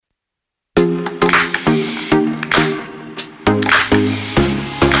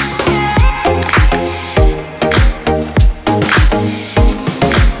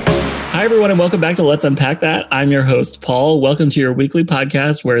everyone, and welcome back to Let's Unpack That. I'm your host, Paul. Welcome to your weekly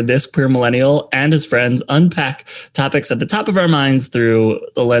podcast where this queer millennial and his friends unpack topics at the top of our minds through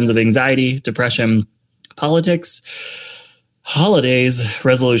the lens of anxiety, depression, politics, holidays,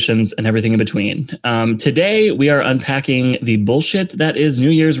 resolutions, and everything in between. Today, we are unpacking the bullshit that is New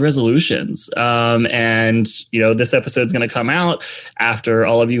Year's resolutions. And, this episode's going to come out after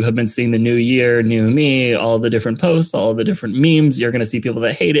all of you have been seeing the new year, new me, all the different posts, all the different memes. You're going to see people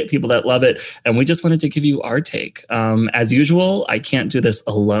that hate it, people that love it. And we just wanted to give you our take. As usual, I can't do this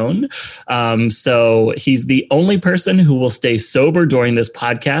alone. So he's the only person who will stay sober during this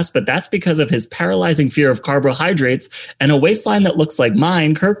podcast, but that's because of his paralyzing fear of carbohydrates and a waistline that looks like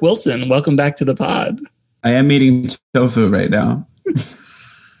mine. Kirk Wilson, welcome back to the pod. I am eating tofu right now.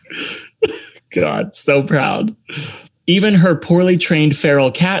 God, so proud. Even her poorly trained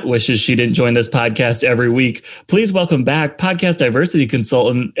feral cat wishes she didn't join this podcast every week. Please welcome back podcast diversity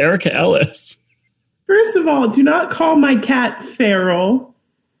consultant Erica Ellis. First of all, do not call my cat feral.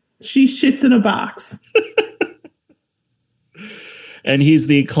 She shits in a box. And he's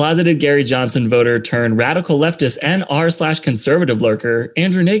the closeted Gary Johnson voter turned radical leftist and r/conservative lurker,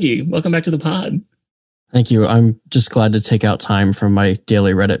 Andrew Nagy. Welcome back to the pod. Thank you. I'm just glad to take out time from my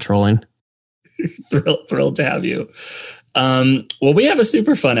daily Reddit trolling. Thrilled to have you. Well, we have a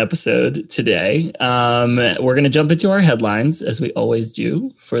super fun episode today. We're going to jump into our headlines, as we always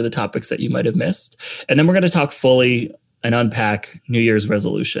do, for the topics that you might have missed. And then we're going to talk fully and unpack New Year's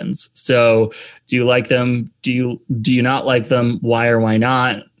resolutions. So do you like them? Do you not like them? Why or why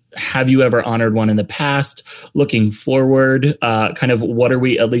not? Have you ever honored one in the past? Looking forward, kind of what are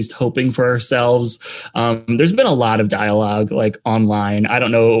we at least hoping for ourselves? There's been a lot of dialogue like online. I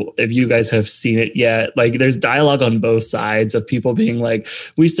don't know if you guys have seen it yet. Like there's dialogue on both sides of people being like,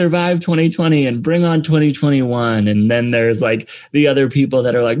 we survived 2020 and bring on 2021. And then there's like the other people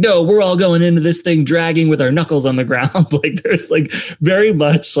that are like, no, we're all going into this thing dragging with our knuckles on the ground. Like there's like very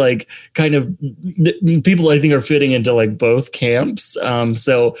much kind of people I think are fitting into like both camps.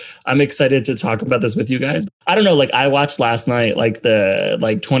 So I'm excited to talk about this with you guys. I don't know, I watched last night, the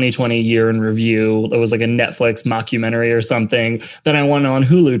 2020 year in review. It was like a Netflix mockumentary or something that I went on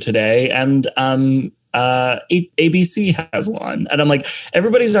Hulu today. And ABC has one. And I'm like,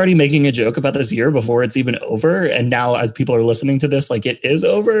 everybody's already making a joke about this year before it's even over. And now as people are listening to this, it is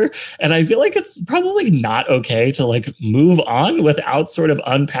over. And I feel like it's probably not okay to move on without sort of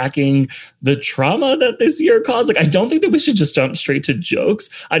unpacking the trauma that this year caused. I don't think that we should just jump straight to jokes.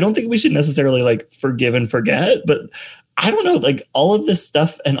 I don't think we should necessarily forgive and forget, but I don't know, all of this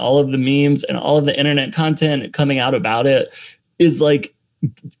stuff and all of the memes and all of the internet content coming out about it is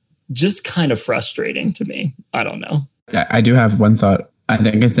just kind of frustrating to me. I don't know. I do have one thought. I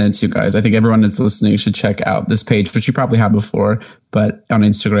think I sent it to you guys. I think everyone that's listening should check out this page, which you probably have before, but on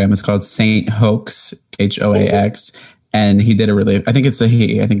Instagram, it's called Saint Hoax, Hoax. And he did I think it's a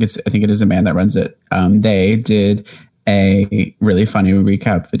he. I think it is a man that runs it. They did a really funny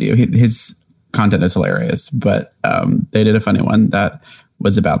recap video. His content is hilarious, but they did a funny one that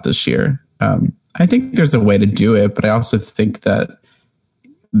was about this year. I think there's a way to do it, but I also think that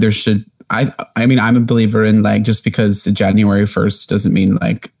there should, I mean, I'm a believer in just because January 1st doesn't mean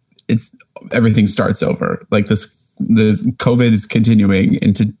it's everything starts over. This COVID is continuing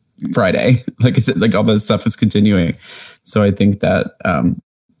into Friday. All that stuff is continuing. So I think that I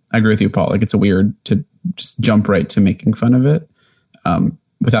agree with you, Paul. It's a weird to just jump right to making fun of it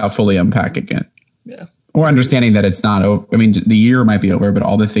without fully unpacking it. Yeah. Or understanding that it's not over. I mean, the year might be over, but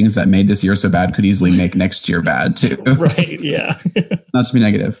all the things that made this year so bad could easily make next year bad too. Right. Yeah. Not to be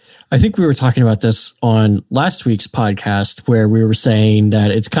negative. I think we were talking about this on last week's podcast where we were saying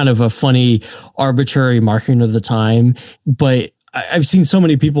that it's kind of a funny, arbitrary marking of the time. But I've seen so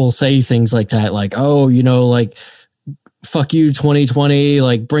many people say things like that, fuck you,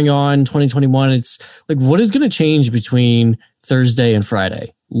 2020, bring on 2021. It's what is going to change between Thursday and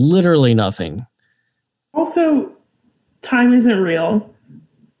Friday? Literally nothing. Also, time isn't real.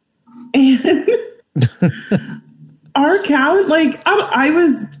 And our calendar,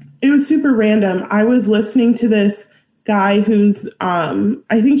 it was super random. I was listening to this guy who's, I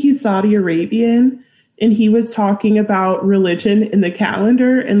think he's Saudi Arabian, and he was talking about religion in the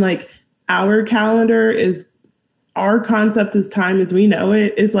calendar. And our calendar is, our concept as time as we know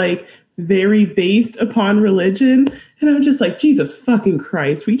it is very based upon religion. And I'm just Jesus fucking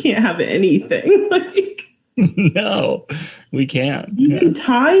Christ, we can't have anything. No, we can't. Even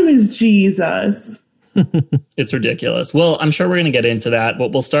time is Jesus. It's ridiculous. Well, I'm sure we're going to get into that,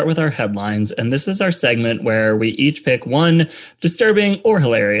 but we'll start with our headlines. And this is our segment where we each pick one disturbing or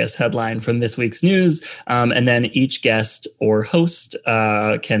hilarious headline from this week's news. And then each guest or host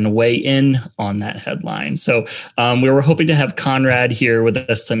can weigh in on that headline. So we were hoping to have Conrad here with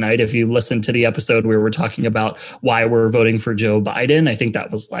us tonight. If you listened to the episode where we're talking about why we're voting for Joe Biden, I think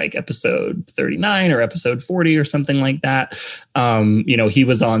that was like episode 39 or episode 40 or something like that. He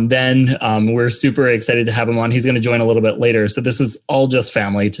was on then. We're super excited to have him on. He's going to join a little bit later. So this is all just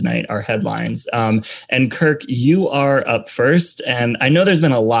family tonight, our headlines. And Kirk, you are up first. And I know there's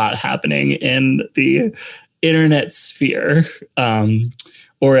been a lot happening in the internet sphere,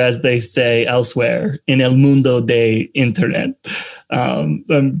 or as they say elsewhere, in el mundo de internet.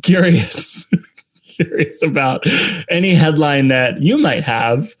 I'm curious about any headline that you might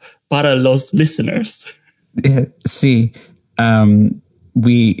have para los listeners. See,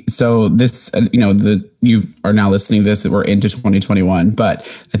 you are now listening to this, that we're into 2021, but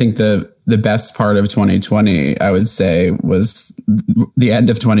I think the best part of 2020, I would say, was the end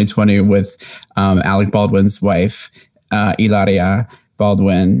of 2020 with Alec Baldwin's wife, Hilaria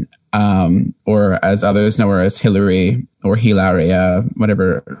Baldwin, or as others know her as Hillary or Hilaria,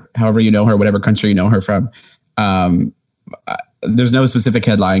 however you know her, whatever country you know her from. There's no specific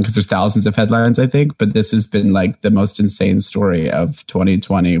headline because there's thousands of headlines, I think, but this has been like the most insane story of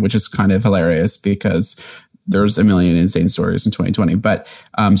 2020, which is kind of hilarious because there's a million insane stories in 2020. But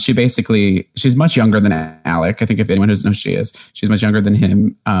she's much younger than Alec. I think if anyone doesn't know who she is, she's much younger than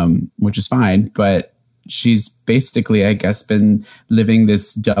him, which is fine. But she's basically, I guess, been living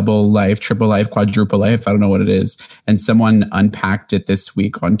this double life, triple life, quadruple life. I don't know what it is. And someone unpacked it this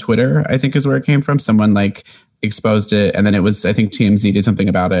week on Twitter, I think is where it came from. Someone exposed it, and then it was, I think TMZ did something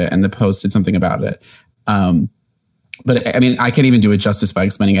about it and the Post did something about it. But I mean, I can't even do it justice by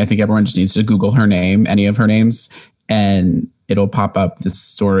explaining. I think everyone just needs to Google her name, any of her names, and it'll pop up this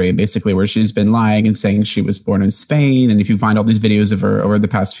story basically where she's been lying and saying she was born in Spain. And if you find all these videos of her over the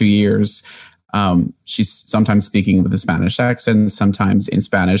past few years, she's sometimes speaking with a Spanish accent, sometimes in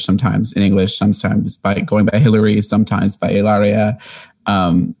Spanish, sometimes in English, sometimes by going by Hillary, sometimes by Hilaria.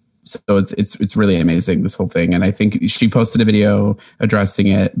 So it's really amazing, this whole thing. And I think she posted a video addressing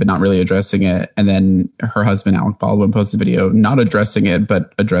it, but not really addressing it. And then her husband, Alec Baldwin, posted a video not addressing it,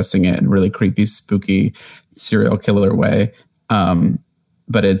 but addressing it in a really creepy, spooky serial killer way.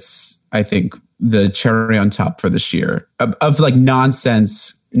 But it's, I think, the cherry on top for this year of like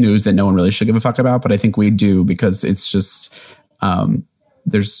nonsense news that no one really should give a fuck about. But I think we do because it's just,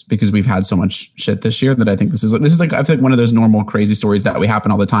 because we've had so much shit this year that I think this is like I feel like one of those normal crazy stories that we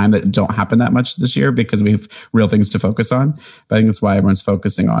happen all the time that don't happen that much this year because we have real things to focus on. But I think that's why everyone's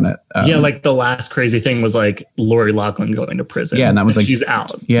focusing on it. Like the last crazy thing was like Lori Loughlin going to prison. Yeah, and that was like she's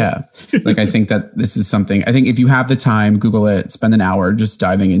out. Yeah, like I think that this is something. I think if you have the time, Google it, spend an hour just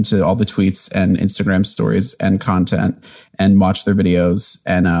diving into all the tweets and Instagram stories and content and watch their videos.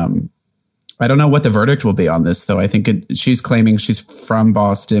 And I don't know what the verdict will be on this, though. I think she's claiming she's from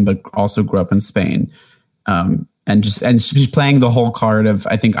Boston, but also grew up in Spain. And she's playing the whole card of,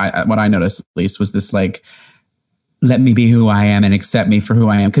 I think what I noticed at least was this like, let me be who I am and accept me for who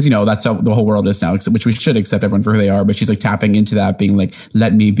I am. Because, that's how the whole world is now, which we should accept everyone for who they are. But she's like tapping into that, being like,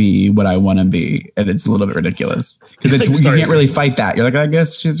 let me be what I want to be. And it's a little bit ridiculous because you can't really fight that. You're like, I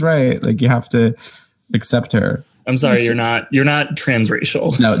guess she's right. Like you have to accept her. I'm sorry, you're not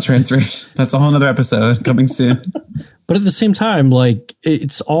transracial. No, transracial. That's a whole nother episode coming soon. But at the same time, like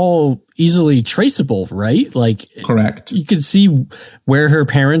it's all easily traceable, right? Like correct. You can see where her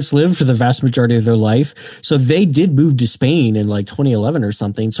parents lived for the vast majority of their life. So they did move to Spain in like 2011 or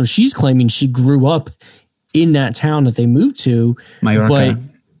something. So she's claiming she grew up in that town that they moved to. Mallorca.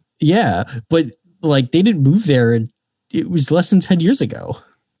 But like they didn't move there. It was less than 10 years ago.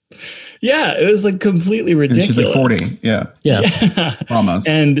 Yeah, it was like completely ridiculous. And she's like 40. Yeah. Almost.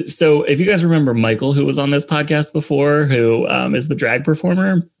 And so if you guys remember Michael, who was on this podcast before, who is the drag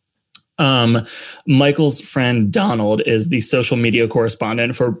performer, Michael's friend Donald is the social media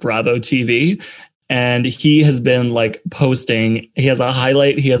correspondent for Bravo TV. And he has been like posting, he has a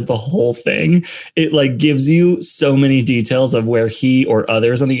highlight, he has the whole thing. It like gives you so many details of where he or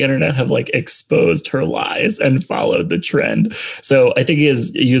others on the internet have like exposed her lies and followed the trend. So I think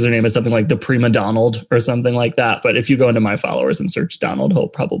his username is something like the Prima Donald or something like that. But if you go into my followers and search Donald, he'll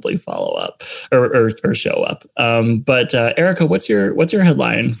probably follow up or show up. But Erica, what's your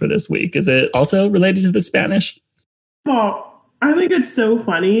headline for this week? Is it also related to the Spanish? Well, I think it's so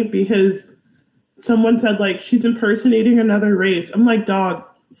funny because someone said, like, she's impersonating another race. I'm like, dog,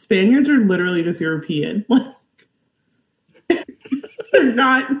 Spaniards are literally just European. They're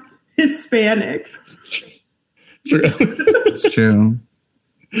not Hispanic. True. It's true.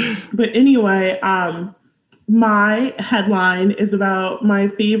 But anyway, my headline is about my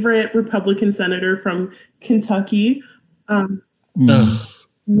favorite Republican senator from Kentucky, Ugh.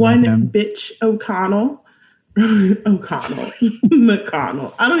 one Okay. bitch O'Connell. O'Connell.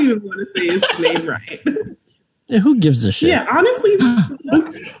 McConnell. I don't even want to say his name right. Yeah, who gives a shit? Yeah, honestly,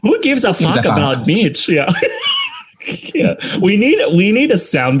 Who gives a fuck about Mitch? Yeah. Yeah. We need a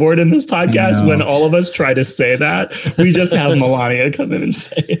soundboard in this podcast when all of us try to say that. We just have Melania come in and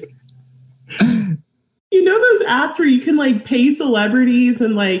say it. you know those apps where you can like pay celebrities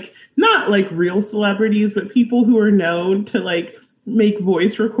and like not like real celebrities, but people who are known to like make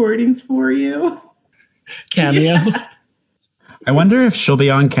voice recordings for you? Cameo. Yeah. I wonder if she'll be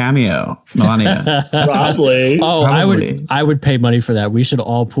on Cameo, Melania. Probably. Oh, Probably. I would pay money for that. We should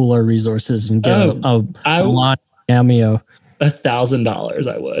all pool our resources and get a lot of Cameo. $1,000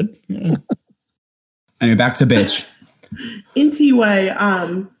 I would. Yeah. Anyway, back to bitch. Anyway,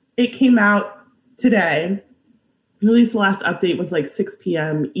 it came out today. At least the last update was like 6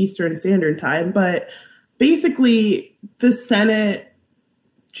 p.m. Eastern Standard Time. But basically, the Senate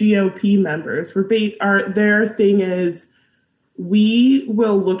GOP members their thing is, we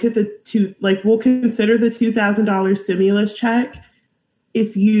will look at we'll consider the $2,000 stimulus check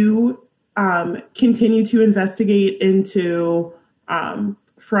if you continue to investigate into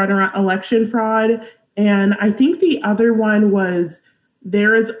fraud around election fraud. And I think the other one was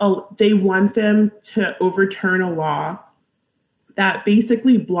they want them to overturn a law that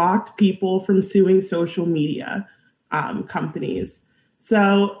basically blocked people from suing social media companies.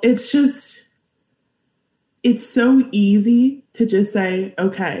 So it's so easy to just say,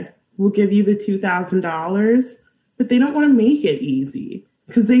 okay, we'll give you the $2,000, but they don't want to make it easy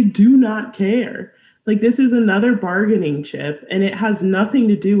because they do not care. Like, this is another bargaining chip, and it has nothing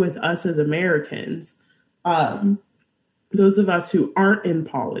to do with us as Americans, those of us who aren't in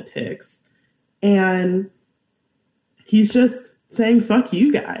politics. And he's just saying, fuck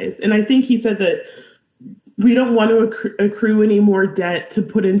you guys. And I think he said that we don't want to accrue any more debt to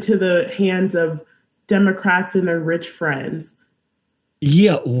put into the hands of Democrats and their rich friends.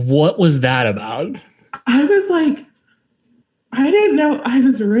 Yeah, what was that about? I was like, I didn't know I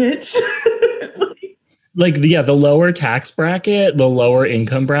was rich. The lower tax bracket, the lower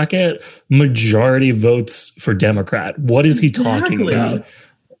income bracket, majority votes for Democrat. What is he talking about?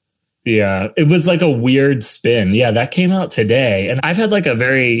 Yeah, it was like a weird spin. Yeah, that came out today. And I've had like a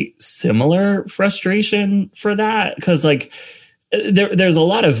very similar frustration for that because like there's a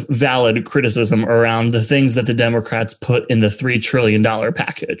lot of valid criticism around the things that the Democrats put in the $3 trillion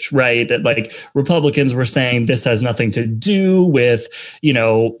package, right? That like Republicans were saying this has nothing to do with,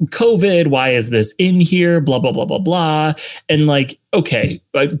 COVID. Why is this in here? Blah, blah, blah, blah, blah. And like, okay,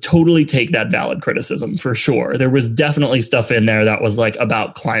 I totally take that valid criticism for sure. There was definitely stuff in there that was like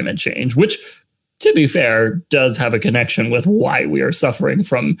about climate change, which, to be fair, does have a connection with why we are suffering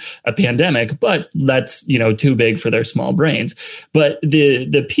from a pandemic, but that's, too big for their small brains. But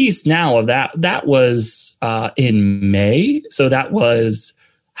the piece now of that was in May. So that was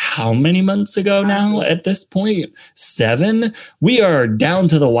how many months ago now at this point? 7. We are down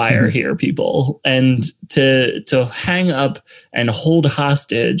to the wire here, people. And to hang up and hold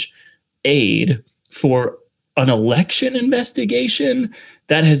hostage aid for an election investigation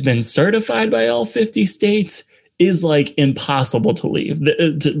that has been certified by all 50 states is like impossible to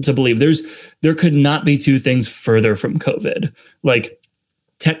believe. There could not be two things further from COVID, like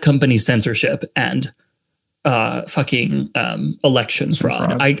tech company censorship and fucking election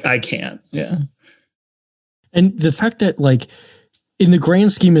fraud. I can't. Yeah. And the fact that like in the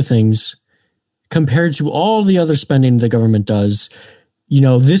grand scheme of things, compared to all the other spending the government does,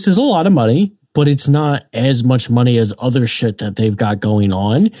 this is a lot of money, but it's not as much money as other shit that they've got going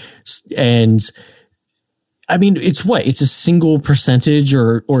on. And I mean, it's a single percentage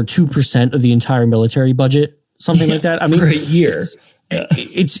or 2% of the entire military budget, something like that. I mean, for a year. Yeah.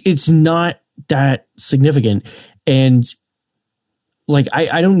 It's not that significant. And like,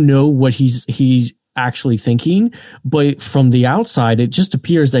 I don't know what he's actually thinking, but from the outside, it just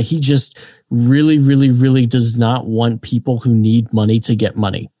appears that he just really, really, really does not want people who need money to get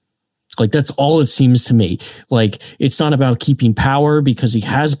money. Like, that's all it seems to me. Like, it's not about keeping power because he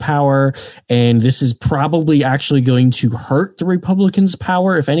has power. And this is probably actually going to hurt the Republicans'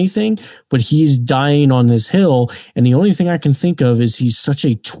 power, if anything. But he's dying on this hill. And the only thing I can think of is he's such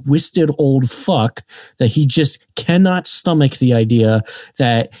a twisted old fuck that he just cannot stomach the idea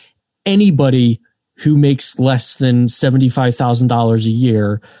that anybody who makes less than $75,000 a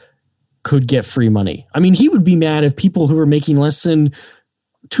year could get free money. I mean, he would be mad if people who are making less than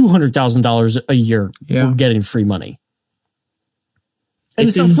 $200,000 a year we're getting free money. And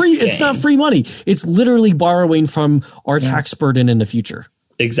it's not free. It's not free money. It's literally borrowing from our tax burden in the future.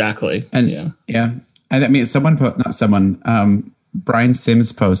 Exactly. And I mean, Brian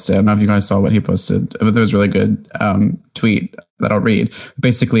Sims posted. I don't know if you guys saw what he posted. It was a really good tweet that I'll read.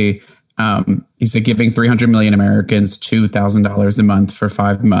 Basically, he said giving 300 million Americans $2,000 a month for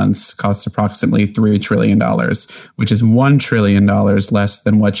 5 months costs approximately $3 trillion, which is $1 trillion less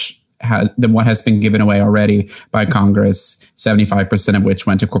than what has been given away already by Congress, 75% of which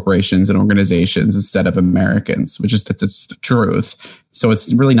went to corporations and organizations instead of Americans, which is the truth. So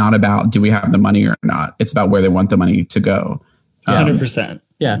it's really not about do we have the money or not. It's about where they want the money to go. 100%.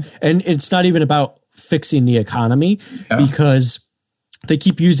 Yeah. And it's not even about fixing the economy because they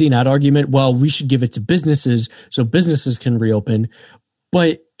keep using that argument. Well, we should give it to businesses so businesses can reopen,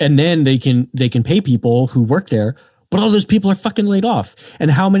 and then they can pay people who work there. But all those people are fucking laid off. And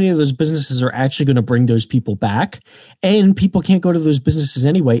how many of those businesses are actually going to bring those people back? And people can't go to those businesses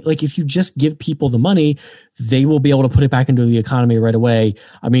anyway. Like if you just give people the money, they will be able to put it back into the economy right away.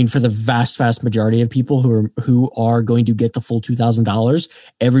 I mean, for the vast, vast majority of people who are going to get the full $2,000,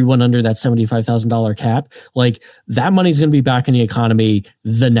 everyone under that $75,000 cap, like that money's going to be back in the economy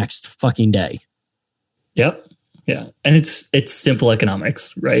the next fucking day. Yep. Yeah. And it's simple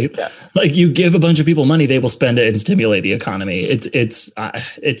economics, right? Yeah. Like you give a bunch of people money, they will spend it and stimulate the economy. It's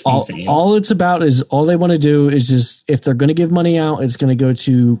insane. All it's about is all they want to do is just, if they're going to give money out, it's going to go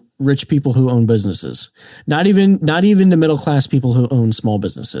to rich people who own businesses. Not even the middle class people who own small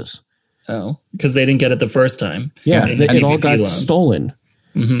businesses. Oh, because they didn't get it the first time. Yeah. It all got stolen.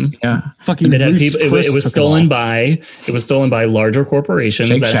 Mm-hmm. Yeah, fucking. It was stolen by larger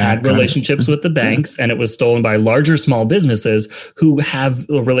corporations that had relationships with the banks, and it was stolen by larger small businesses who have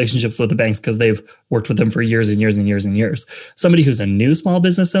relationships with the banks because they've worked with them for years and years and years and years. Somebody who's a new small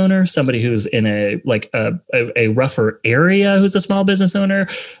business owner, somebody who's in a rougher area who's a small business owner,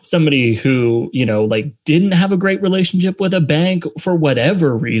 somebody who didn't have a great relationship with a bank for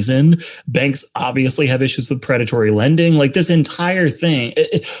whatever reason. Banks obviously have issues with predatory lending. Like this entire thing.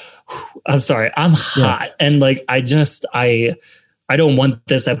 I'm sorry, I'm hot. Yeah. And I don't want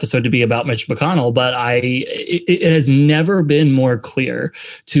this episode to be about Mitch McConnell, but it has never been more clear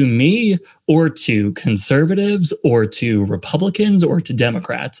to me or to conservatives or to Republicans or to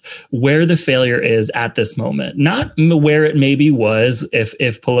Democrats where the failure is at this moment. Not where it maybe was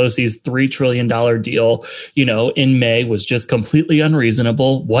if Pelosi's $3 trillion deal, in May was just completely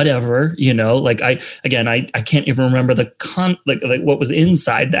unreasonable, whatever, I can't even remember what was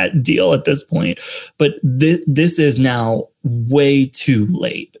inside that deal at this point. But this is now way too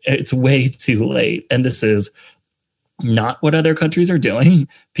late. It's way too late. And this is not what other countries are doing.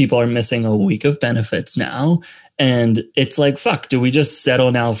 People are missing a week of benefits now. And it's like, fuck, do we just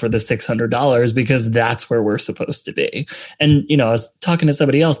settle now for the $600 because that's where we're supposed to be? And, I was talking to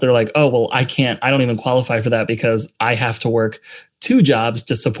somebody else. They're like, oh, well, I don't even qualify for that because I have to work 2 jobs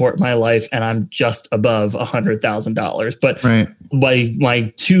to support my life. And I'm just above $100,000. But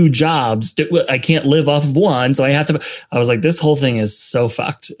my 2 jobs, I can't live off of one. So I was like, this whole thing is so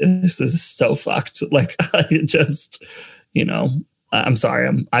fucked. This is so fucked. Like, I just, I'm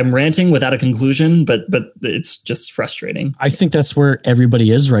sorry. I'm ranting without a conclusion, but it's just frustrating. I think that's where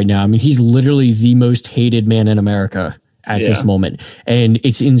everybody is right now. I mean, he's literally the most hated man in America at this moment. And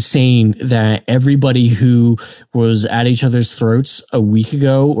it's insane that everybody who was at each other's throats a week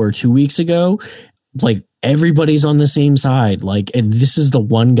ago or 2 weeks ago, like everybody's on the same side. Like, and this is the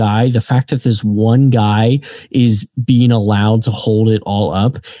one guy, the fact that this one guy is being allowed to hold it all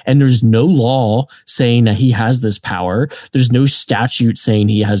up, and there's no law saying that he has this power. There's no statute saying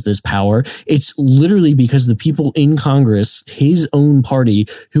he has this power. It's literally because the people in Congress, his own party,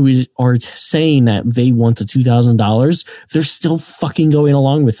 are saying that they want the $2,000, they're still fucking going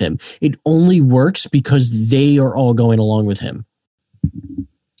along with him. It only works because they are all going along with him.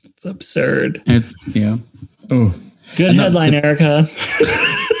 It's absurd. Yeah. Oh, good headline, Erica.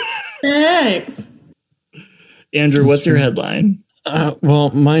 Thanks. Andrew, what's your headline?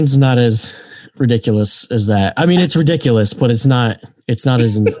 Well, mine's not as ridiculous as that. I mean, it's ridiculous, but it's not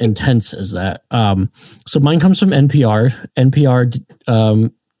as intense as that. So mine comes from NPR.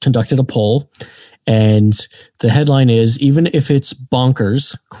 NPR conducted a poll, and the headline is, even if it's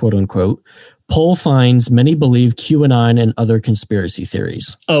bonkers, quote unquote, poll finds many believe QAnon and other conspiracy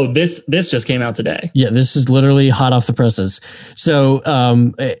theories. Oh, this just came out today. Yeah, this is literally hot off the presses. So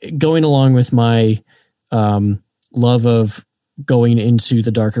going along with my love of going into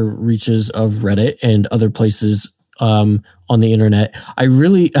the darker reaches of Reddit and other places on the internet.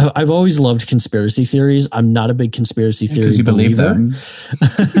 I've always loved conspiracy theories. I'm not a big conspiracy theory because you believe believer. them.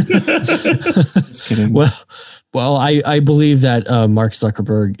 Just kidding. Well, I believe that Mark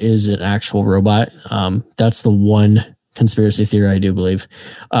Zuckerberg is an actual robot. That's the one conspiracy theory I do believe.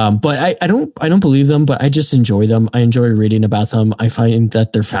 But I don't believe them, but I just enjoy them. I enjoy reading about them. I find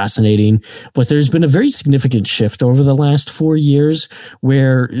that they're fascinating. But there's been a very significant shift over the last 4 years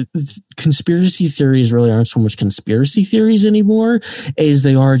where conspiracy theories really aren't so much conspiracy theories anymore as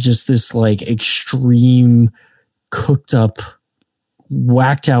they are just this like extreme cooked up,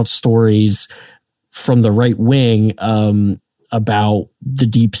 whacked out stories from the right wing about the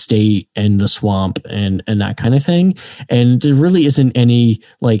deep state and the swamp and that kind of thing. And there really isn't any,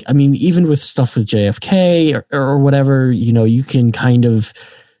 like, I mean, even with stuff with JFK or whatever, you know, you can kind of,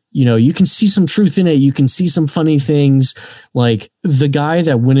 you know, you can see some truth in it. You can see some funny things, like the guy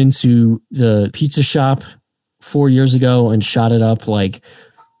that went into the pizza shop 4 years ago and shot it up. Like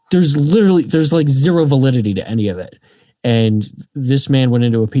there's like zero validity to any of it. And this man went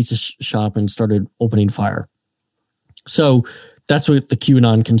into a pizza shop and started opening fire. So that's what the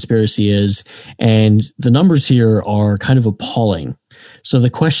QAnon conspiracy is. And the numbers here are kind of appalling. So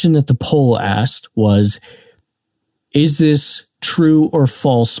the question that the poll asked was, is this true or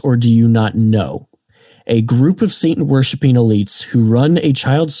false, or do you not know? A group of Satan worshiping elites who run a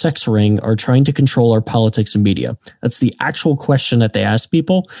child sex ring are trying to control our politics and media. That's the actual question that they asked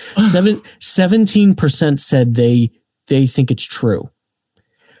people. 17% said they think it's true.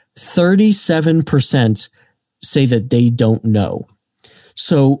 37% say that they don't know.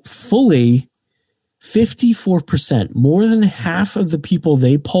 So fully 54%, more than half of the people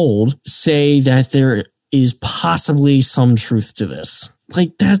they polled, say that there is possibly some truth to this.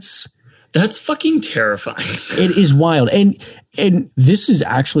 Like that's fucking terrifying. It is wild. And this is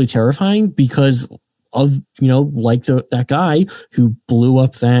actually terrifying because of, you know, like that guy who blew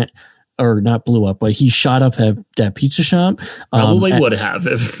up that, or not blew up, but he shot up that pizza shop. Probably would have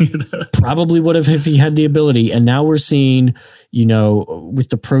if he had the ability. And now we're seeing, you know, with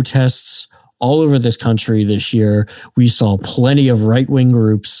the protests all over this country this year, we saw plenty of right-wing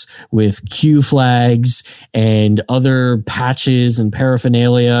groups with Q flags and other patches and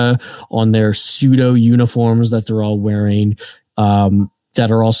paraphernalia on their pseudo uniforms that they're all wearing. That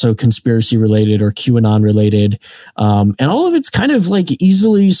are also conspiracy related or QAnon related. And all of it's kind of like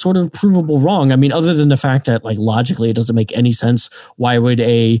easily sort of provable wrong. I mean, other than the fact that like logically it doesn't make any sense. Why would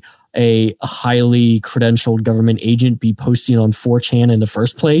a highly credentialed government agent be posting on 4chan in the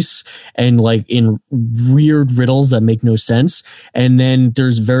first place and like in weird riddles that make no sense? And then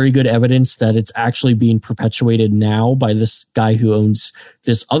there's very good evidence that it's actually being perpetuated now by this guy who owns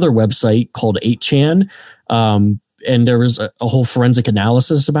this other website called 8chan. And there was a whole forensic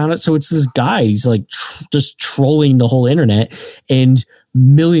analysis about it. So it's this guy, he's like just trolling the whole internet, and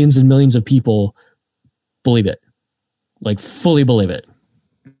millions of people believe it, like fully believe it.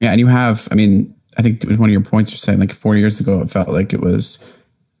 Yeah. And you have, I mean, I think one of your points you're saying like 4 years ago, it felt like it was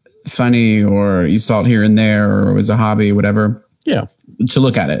funny or you saw it here and there or it was a hobby, whatever. Yeah. To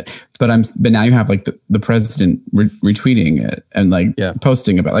look at it. But now you have like the president retweeting it and like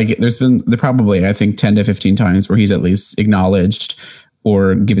posting about, like there probably, I think 10 to 15 times where he's at least acknowledged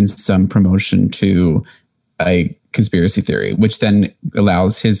or given some promotion to a conspiracy theory, which then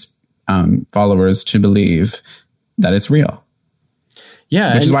allows his followers to believe that it's real.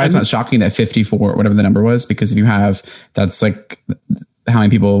 Yeah. Which is why it's not shocking that 54, whatever the number was, because if you have, that's like how many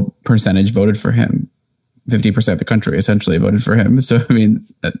people percentage voted for him. 50% of the country essentially voted for him. So, I mean,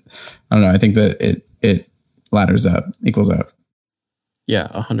 I don't know. I think that it ladders up, equals out. Yeah,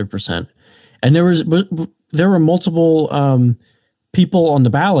 100%. And there were multiple people on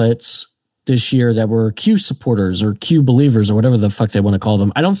the ballots this year that were Q supporters or Q believers or whatever the fuck they want to call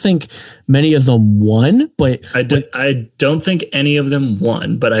them. I don't think many of them won, but I don't think any of them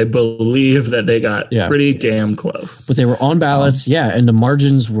won, but I believe that they got pretty damn close. But they were on ballots, and the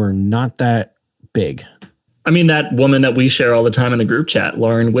margins were not that big. I mean, that woman that we share all the time in the group chat,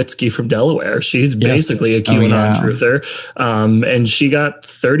 Lauren Witzke from Delaware, she's basically a QAnon truther. And she got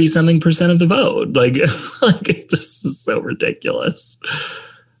 30-something% of the vote. Like this is so ridiculous.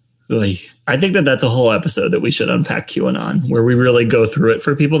 Like, I think that that's a whole episode that we should unpack QAnon, where we really go through it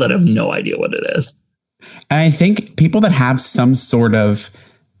for people that have no idea what it is. And I think people that have some sort of,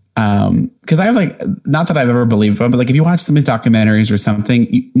 because I have like, not that I've ever believed one, but like if you watch some of these documentaries or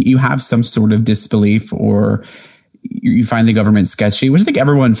something, you have some sort of disbelief or you find the government sketchy, which I think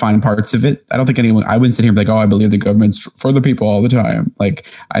everyone find parts of it. I don't think I wouldn't sit here and be like, oh, I believe the government's for the people all the time. Like,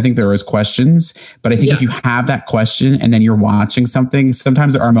 I think there is questions, but I think if you have that question and then you're watching something,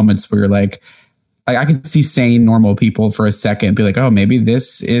 sometimes there are moments where you're like, I can see sane, normal people for a second be like, oh, maybe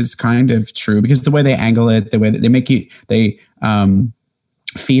this is kind of true, because the way they angle it, the way that they make you, they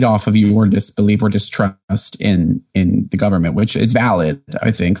feed off of your disbelief or distrust in the government, which is valid,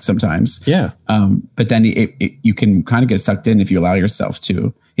 I think, sometimes. Yeah. But then you can kind of get sucked in if you allow yourself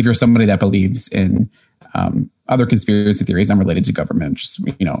to. If you're somebody that believes in other conspiracy theories unrelated to government, just,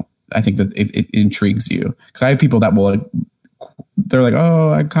 I think that it intrigues you. Because I have people that will, they're like,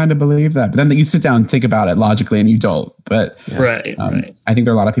 oh, I kind of believe that. But then you sit down and think about it logically and you don't. But right. I think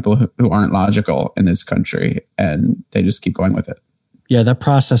there are a lot of people who aren't logical in this country and they just keep going with it. Yeah, that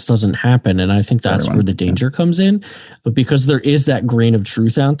process doesn't happen. And I think that's where the danger comes in. But because there is that grain of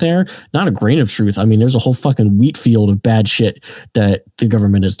truth out there, not a grain of truth. I mean, there's a whole fucking wheat field of bad shit that the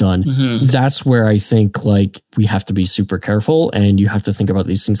government has done. Mm-hmm. That's where I think like we have to be super careful, and you have to think about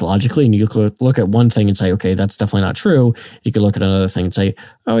these things logically. And you look at one thing and say, okay, that's definitely not true. You could look at another thing and say,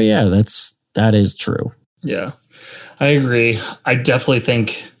 oh yeah, that is true. Yeah, I agree. I definitely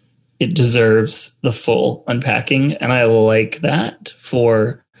think it deserves the full unpacking. And I like that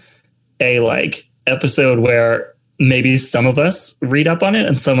for a like episode where maybe some of us read up on it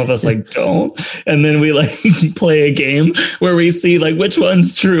and some of us like don't. And then we like play a game where we see like which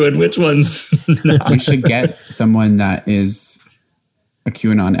one's true and which one's not. We should get someone that is a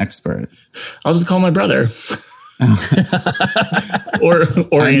QAnon expert. I'll just call my brother. or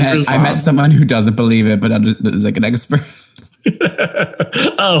I met someone who doesn't believe it, but is like an expert.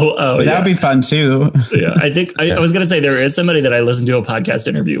 That would be fun too. Yeah, I think I was going to say there is somebody that I listened to a podcast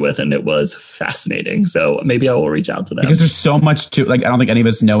interview with, and it was fascinating. So maybe I will reach out to them, because there's so much to like. I don't think any of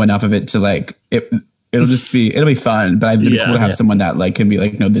us know enough of it to like it. It'll be fun. But I'd be cool to have someone that like can be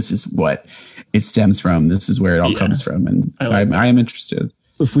like, no, this is what it stems from. This is where it all comes from, and I am interested.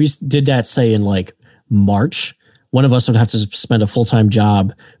 If we did that, say in like March, one of us would have to spend a full-time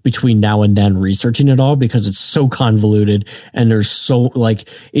job between now and then researching it all, because it's so convoluted, and there's so like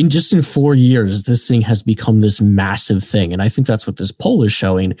in 4 years, this thing has become this massive thing. And I think that's what this poll is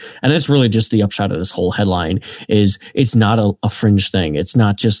showing. And that's really just the upshot of this whole headline is it's not a fringe thing. It's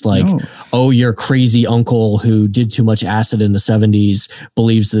not just like, oh, your crazy uncle who did too much acid in the 70s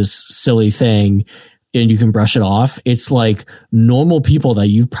believes this silly thing and you can brush it off. It's like normal people that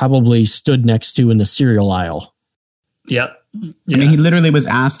you probably stood next to in the cereal aisle. Yep. Yeah. I mean, he literally was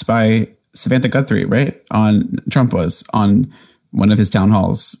asked by Samantha Guthrie, right? Trump was on one of his town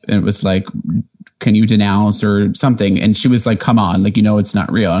halls. And it was like, can you denounce or something? And she was like, come on, like, it's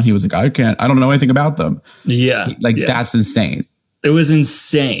not real. And he was like, I don't know anything about them. Yeah. That's insane. It was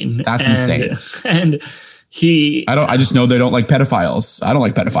insane. That's insane. And I just know they don't like pedophiles. I don't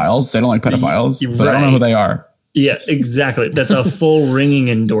like pedophiles. They don't like pedophiles, but I don't know who they are. Yeah, exactly. That's a full ringing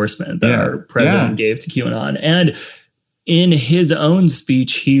endorsement that our president gave to QAnon. And in his own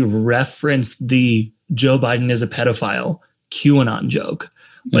speech, he referenced the Joe Biden is a pedophile QAnon joke.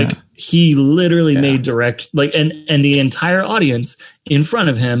 Like he literally made direct, like, and the entire audience in front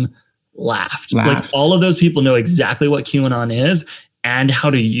of him laughed. Like all of those people know exactly what QAnon is and how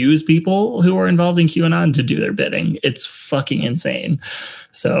to use people who are involved in QAnon to do their bidding. It's fucking insane.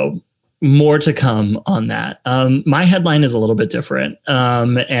 So more to come on that. My headline is a little bit different.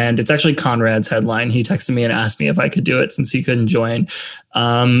 And it's actually Conrad's headline. He texted me and asked me if I could do it since he couldn't join.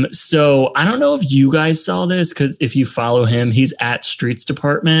 So I don't know if you guys saw this, because if you follow him, he's at Streets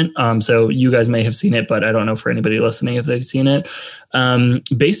Department. So you guys may have seen it, but I don't know for anybody listening if they've seen it.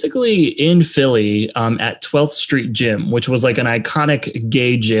 Basically in Philly, at 12th Street Gym, which was like an iconic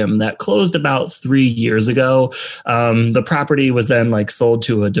gay gym that closed about 3 years ago. The property was then like sold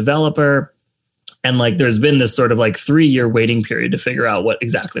to a developer. And like, there's been this sort of like 3-year waiting period to figure out what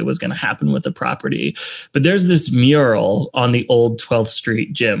exactly was going to happen with the property. But there's this mural on the old 12th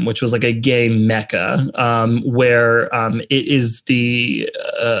Street Gym, which was like a gay mecca, where it is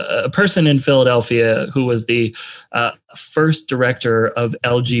a person in Philadelphia who was the first director of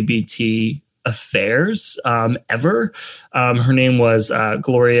LGBT affairs ever. Her name was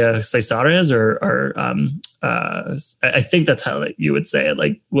Gloria Casares, or I think that's how you would say it,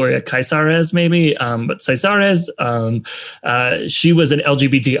 like Gloria Casares maybe, but Casares, she was an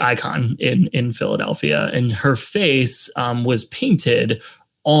LGBT icon in Philadelphia, and her face was painted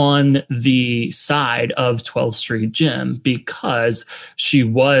on the side of 12th Street Gym because she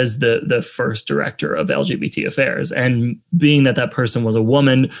was the first director of LGBT affairs. And being that person was a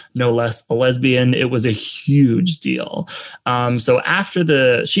woman, no less a lesbian, it was a huge deal. So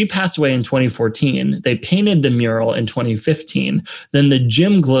after she passed away in 2014, they painted the mural in 2015. Then the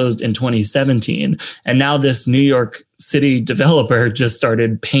gym closed in 2017. And now this New York City developer just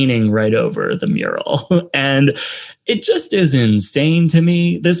started painting right over the mural. And it just is insane to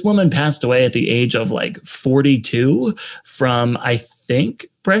me. This woman passed away at the age of like 42 from, I think,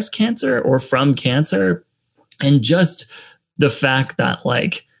 breast cancer or from cancer. And just the fact that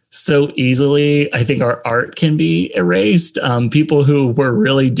like so easily, I think our art can be erased. People who were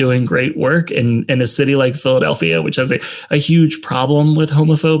really doing great work in a city like Philadelphia, which has a huge problem with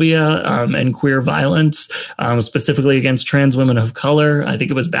homophobia and queer violence, specifically against trans women of color. I think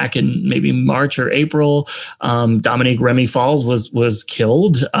it was back in maybe March or April. Dominique Remy Falls was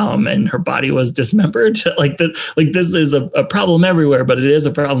killed and her body was dismembered. This is a problem everywhere, but it is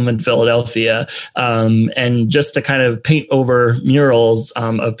a problem in Philadelphia. And just to kind of paint over murals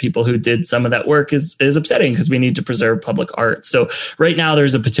of people who did some of that work is upsetting because we need to preserve public art. So right now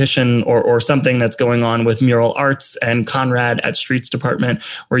there's a petition or something that's going on with Mural Arts and Conrad at Streets Department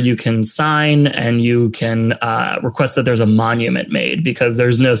where you can sign and you can request that there's a monument made because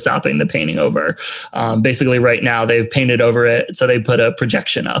there's no stopping the painting over. Basically right now they've painted over it. So they put a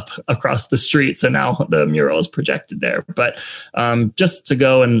projection up across the street. So now the mural is projected there. But just to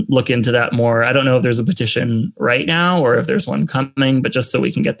go and look into that more, I don't know if there's a petition right now or if there's one coming, but just so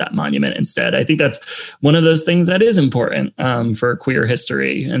we can get that monument instead. I think that's one of those things that is important for queer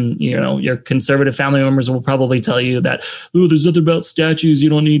history. And, you know, your conservative family members will probably tell you that, oh, there's nothing about statues. You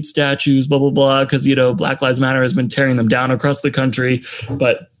don't need statues, blah, blah, blah, because, you know, Black Lives Matter has been tearing them down across the country.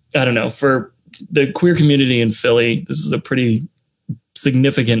 But I don't know, for the queer community in Philly, this is a pretty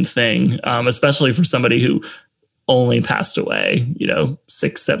significant thing, especially for somebody who only passed away,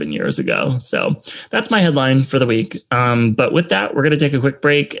 6-7 years ago. So that's my headline for the week. But with that, we're going to take a quick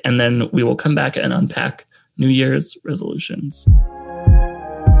break and then we will come back and unpack New Year's resolutions.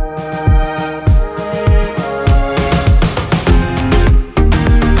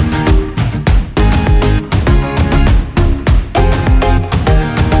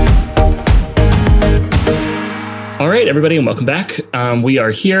 All right, everybody, and welcome back. We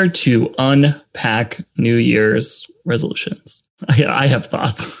are here to unpack New Year's resolutions. I have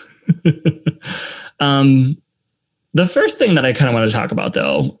thoughts. The first thing that I kind of want to talk about,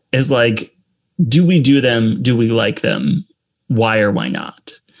 though, is like, do we do them? Do we like them? Why or why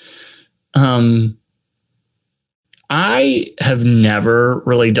not? I have never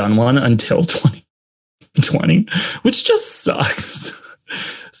really done one until 2020, which just sucks.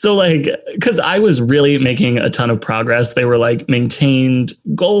 So like, because I was really making a ton of progress. They were like maintained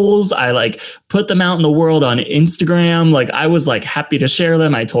goals. I like put them out in the world on Instagram. Like I was like happy to share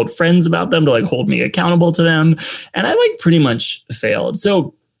them. I told friends about them to like hold me accountable to them. And I like pretty much failed.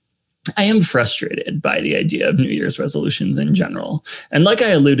 So I am frustrated by the idea of New Year's resolutions in general. And like I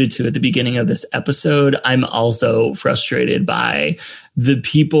alluded to at the beginning of this episode, I'm also frustrated by the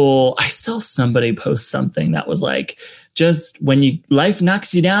people. I saw somebody post something that was like, just when life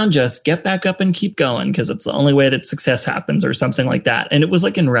knocks you down, just get back up and keep going because it's the only way that success happens or something like that. And it was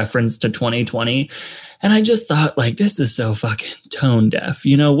like in reference to 2020. And I just thought like, this is so fucking tone deaf,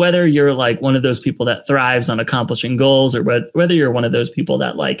 whether you're like one of those people that thrives on accomplishing goals or whether you're one of those people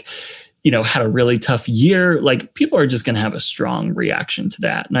that like, had a really tough year, like people are just going to have a strong reaction to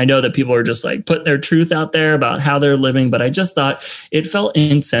that. And I know that people are just like putting their truth out there about how they're living, but I just thought it felt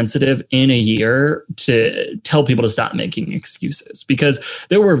insensitive in a year to tell people to stop making excuses because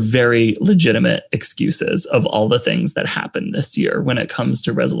there were very legitimate excuses of all the things that happened this year when it comes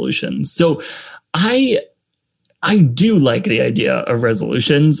to resolutions. So I do like the idea of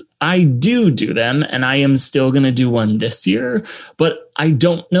resolutions. I do them, and I am still going to do one this year. But I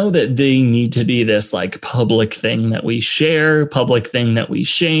don't know that they need to be this like public thing that we share, public thing that we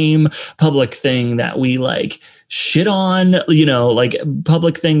shame, public thing that we like shit on, like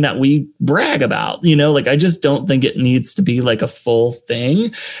public thing that we brag about, like I just don't think it needs to be like a full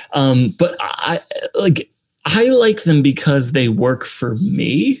thing. But I like them because they work for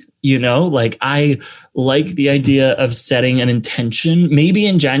me. Like I like the idea of setting an intention, maybe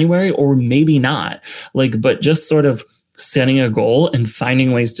in January or maybe not, but just sort of setting a goal and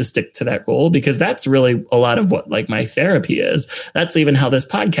finding ways to stick to that goal, because that's really a lot of what like my therapy is. That's even how this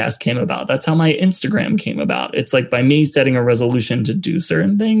podcast came about. That's how my Instagram came about. It's like by me setting a resolution to do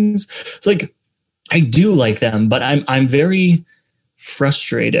certain things. It's like, I do like them, but I'm very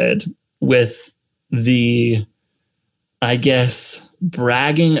frustrated with the, I guess,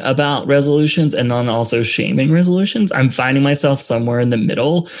 bragging about resolutions and then also shaming resolutions. I'm finding myself somewhere in the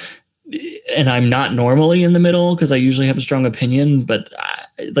middle, and I'm not normally in the middle because I usually have a strong opinion, but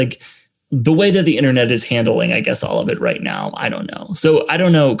like the way that the internet is handling, I guess, all of it right now, I don't know. So I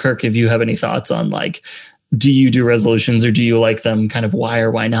don't know, Kirk, if you have any thoughts on like, do you do resolutions or do you like them, kind of why or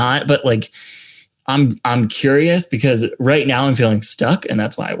why not? But like, I'm curious because right now I'm feeling stuck and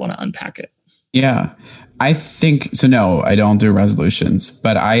that's why I want to unpack it. Yeah. I think so. No, I don't do resolutions,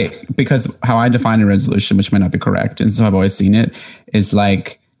 but because how I define a resolution, which might not be correct, and so I've always seen it, is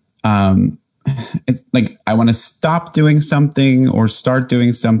like, um, it's like I want to stop doing something or start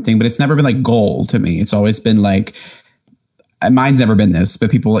doing something, but it's never been like goal to me. It's always been like, mine's never been this, but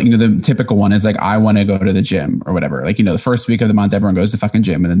people, the typical one is like, I want to go to the gym or whatever. Like, the first week of the month, everyone goes to the fucking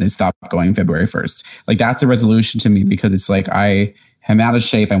gym and then they stop going February 1st. Like, that's a resolution to me because it's like, I am out of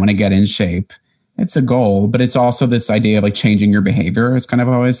shape. I want to get in shape. It's a goal, but it's also this idea of like changing your behavior. It's kind of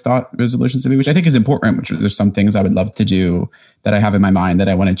how I always thought resolutions to be, which I think is important, which there's some things I would love to do that I have in my mind that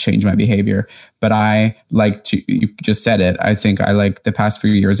I want to change my behavior. But I like to, you just said it. I think I like the past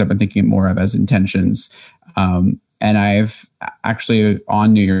few years, I've been thinking more of as intentions. And I've actually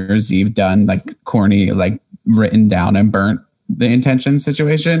on New Year's Eve done like corny, like written down and burnt the intention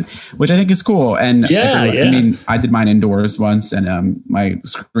situation, which I think is cool. And I mean, I did mine indoors once and my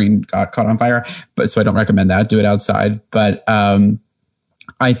screen got caught on fire, but so I don't recommend that. Do it outside. But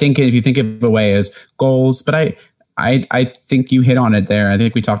I think if you think of a way as goals, but I think you hit on it there. I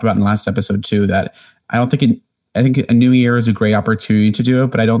think we talked about in the last episode too, that I think a new year is a great opportunity to do it,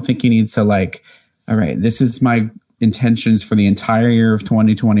 but I don't think you need to like, all right, this is my intentions for the entire year of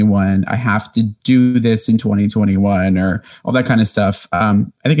 2021. I have to do this in 2021 or all that kind of stuff. I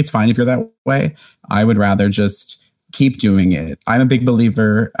think it's fine if you're that way. I would rather just keep doing it. I'm a big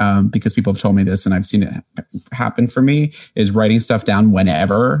believer because people have told me this and I've seen it happen for me is writing stuff down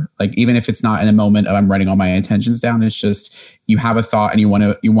whenever, like even if it's not in a moment of I'm writing all my intentions down, it's just you have a thought and you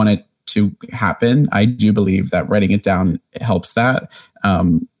want it to happen. I do believe that writing it down helps that.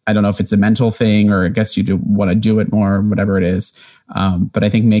 I don't know if it's a mental thing or it gets you to want to do it more, whatever it is. But I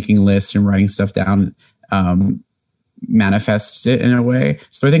think making lists and writing stuff down manifests it in a way.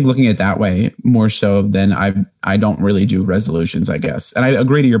 So I think looking at it that way more so than I don't really do resolutions, I guess. And I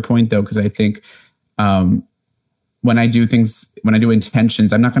agree to your point though, because I think when I do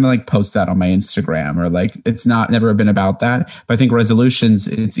intentions, I'm not going to like post that on my Instagram or like, it's never been about that. But I think resolutions,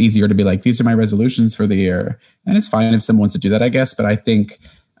 it's easier to be like, these are my resolutions for the year. And it's fine if someone wants to do that, I guess. But I think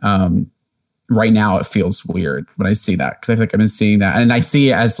right now it feels weird when I see that because I feel like I've been seeing that and I see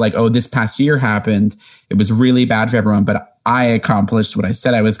it as like, oh, this past year happened. It was really bad for everyone, but I accomplished what I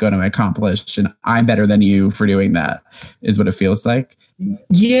said I was going to accomplish and I'm better than you for doing that is what it feels like.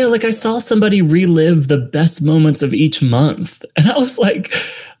 Yeah, like I saw somebody relive the best moments of each month and I was like,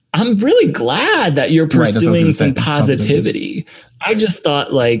 I'm really glad that you're pursuing some positivity. I just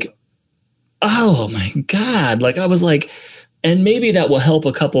thought like, oh my God, like I was like, and maybe that will help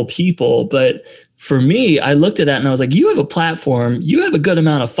a couple people. But for me, I looked at that and I was like, you have a platform, you have a good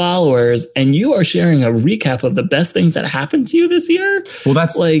amount of followers, and you are sharing a recap of the best things that happened to you this year. Well,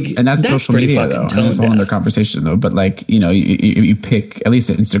 that's social media though. And that's a whole other conversation though. But like, you pick, at least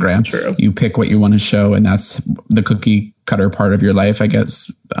at Instagram, True. You pick what you want to show and that's the cookie cutter part of your life, I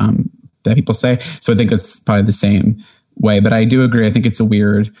guess, that people say. So I think it's probably the same way, but I do agree. I think it's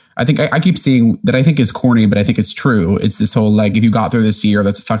I keep seeing that I think is corny, but I think it's true. It's this whole, like, if you got through this year,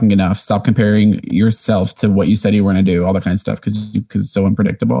 that's fucking enough. Stop comparing yourself to what you said you were going to do, all that kind of stuff. Cause it's so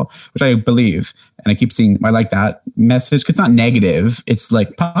unpredictable, which I believe. And I keep seeing, I like that message. Cause it's not negative. It's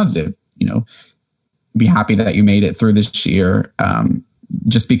like positive, be happy that you made it through this year.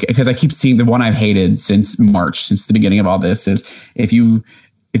 Just because I keep seeing the one I've hated since March, since the beginning of all this is if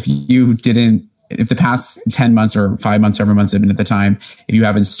the past 10 months or 5 months, however months have been at the time, if you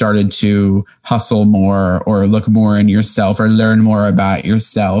haven't started to hustle more or look more in yourself or learn more about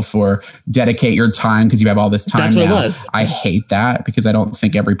yourself or dedicate your time because you have all this time. That's what now, it was. I hate that because I don't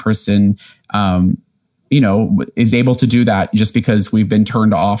think every person, is able to do that just because we've been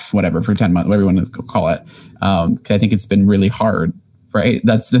turned off, whatever, for 10 months, whatever you want to call it. I think it's been really hard. Right.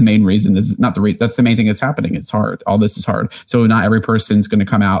 That's the main reason. That's not the that's the main thing that's happening. It's hard. All this is hard. So not every person's going to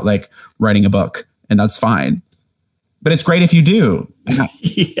come out like writing a book, and that's fine. But it's great if you do. Yeah.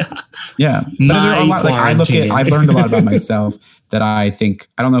 Yeah. But there are a lot, like I've learned a lot about myself that I think,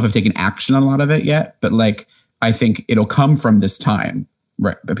 I don't know if I've taken action on a lot of it yet, but like, I think it'll come from this time,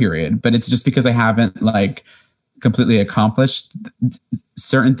 right? Period. But it's just because I haven't like completely accomplished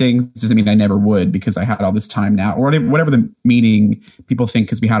certain things doesn't mean I never would because I had all this time now, or whatever the meaning people think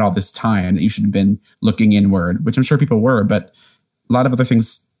because we had all this time that you should have been looking inward, which I'm sure people were, but a lot of other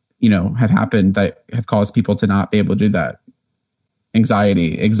things, have happened that have caused people to not be able to do that.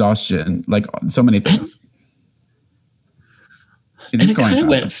 Anxiety, exhaustion, like so many things. And it kind of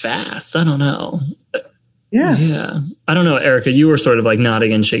went fast. I don't know. Yeah. I don't know, Erica, you were sort of like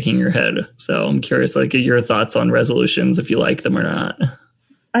nodding and shaking your head. So I'm curious, like your thoughts on resolutions, if you like them or not.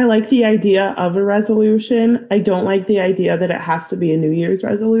 I like the idea of a resolution. I don't like the idea that it has to be a New Year's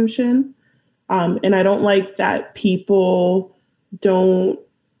resolution. And I don't like that people don't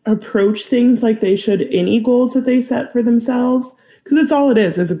approach things like they should any goals that they set for themselves, because it's all it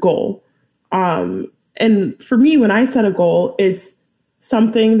is a goal. And for me, when I set a goal, it's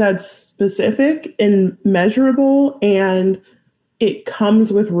something that's specific and measurable, and it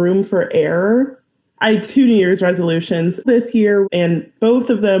comes with room for error. I had 2 New Year's resolutions this year, and both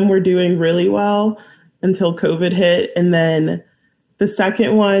of them were doing really well until COVID hit. And then the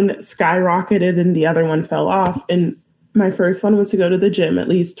second one skyrocketed and the other one fell off. And my first one was to go to the gym at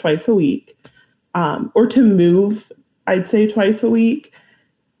least twice a week, or to move, I'd say twice a week.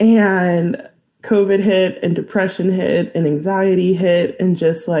 And COVID hit and depression hit and anxiety hit and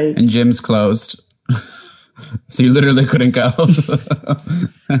just like... And gyms closed. So you literally couldn't go.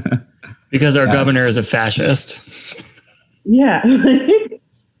 Because our governor is a fascist. Yeah.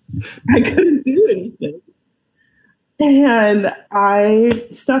 I couldn't do anything. And I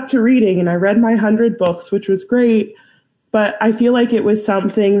stuck to reading, and I read my 100 books, which was great. But I feel like it was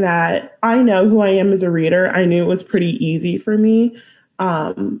something that I know who I am as a reader. I knew it was pretty easy for me.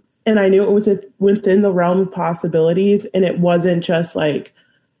 And I knew it was within the realm of possibilities. And it wasn't just like,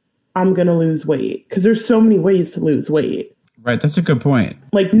 I'm going to lose weight. Because there's so many ways to lose weight. Right. That's a good point.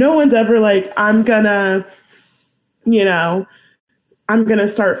 Like, no one's ever like, I'm going to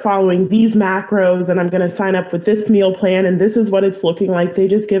start following these macros and I'm going to sign up with this meal plan and this is what it's looking like. They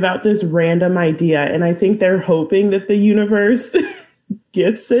just give out this random idea. And I think they're hoping that the universe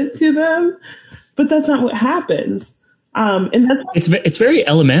gives it to them. But that's not what happens. And it's very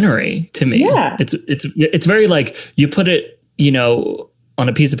elementary to me. Yeah. It's very like you put it, on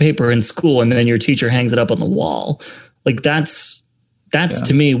a piece of paper in school and then your teacher hangs it up on the wall. Like that's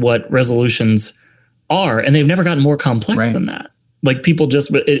to me what resolutions are. And they've never gotten more complex than that. Like people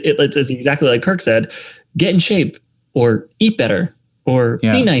just, it's exactly like Kirk said, get in shape or eat better or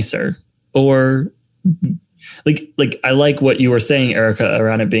be nicer or like, I like what you were saying, Erica,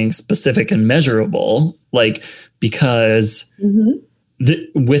 around it being specific and measurable, like, because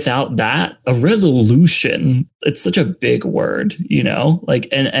without that, a resolution, it's such a big word, like,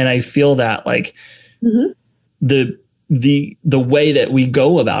 and I feel that like the way that we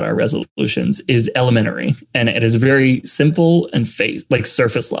go about our resolutions is elementary and it is very simple and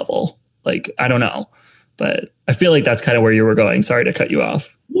surface level. Like, I don't know, but I feel like that's kind of where you were going. Sorry to cut you off.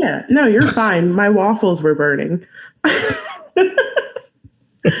 Yeah, no, you're fine. My waffles were burning.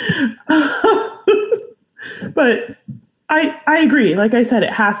 But I agree. Like I said,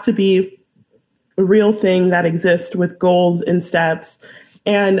 it has to be a real thing that exists with goals and steps.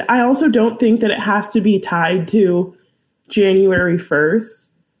 And I also don't think that it has to be tied to January 1st,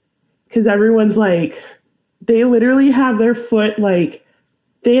 because everyone's like, they literally have their foot, like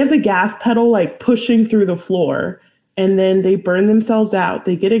they have the gas pedal, like pushing through the floor, and then they burn themselves out.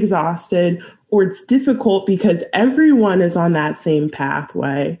 They get exhausted, or it's difficult because everyone is on that same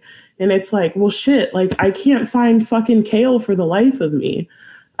pathway. And it's like, well, shit, like I can't find fucking kale for the life of me.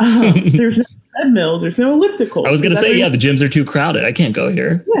 There's no treadmills, there's no ellipticals. I was going to say, the gyms are too crowded. I can't go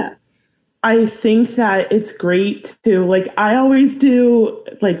here. Yeah. I think that it's great to, like, I always do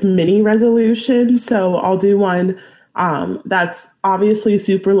like mini resolutions. So I'll do one that's obviously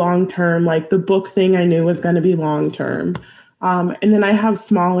super long term. Like the book thing I knew was going to be long term. And then I have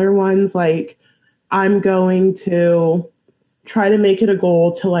smaller ones, like I'm going to try to make it a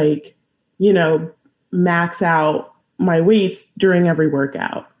goal to like, max out my weights during every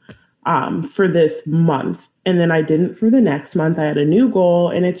workout for this month. And then I didn't for the next month. I had a new goal,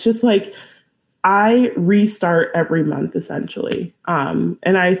 and it's just like, I restart every month essentially. And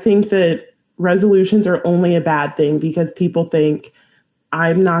I think that resolutions are only a bad thing because people think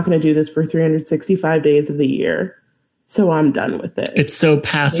I'm not going to do this for 365 days of the year, so I'm done with it. It's so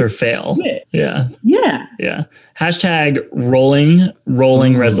pass or fail. Yeah. Hashtag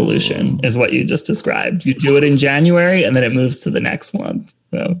rolling resolution is what you just described. You do it in January and then it moves to the next month.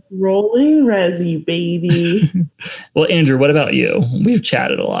 So. Rolling resi, baby. Well, Andrew, what about you? We've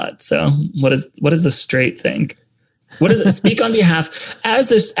chatted a lot. So what does the straight think? What is it? Speak on behalf as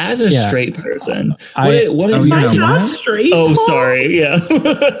a straight person. What is not straight? Oh, Paul? sorry. Yeah.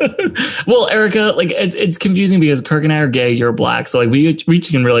 Well, Erica, like it's confusing because Kirk and I are gay. You're black, so like we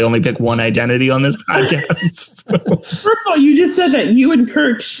can really only pick one identity on this podcast. First of all, you just said that you and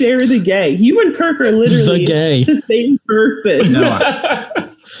Kirk share the gay. You and Kirk are literally the same person. No,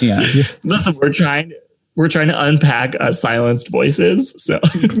 yeah. Listen, we're trying to unpack silenced voices. So.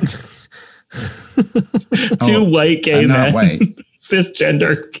 Two white gay men, white.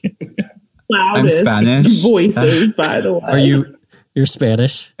 Cisgender, loudest voices. By the way, you're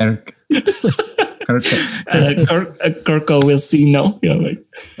Spanish? Kirko will see no. Yeah, like.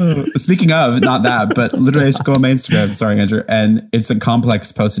 Speaking of, not that, but literally I just go on my Instagram, sorry, Andrew, and it's a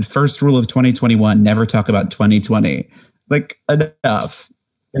complex posted. First rule of 2021, never talk about 2020. Like, enough.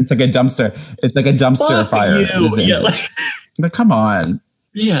 It's like a dumpster. It's like a dumpster fire. Yeah, like, come on.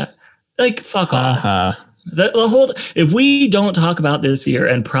 Yeah. Like, fuck off. The whole, if we don't talk about this year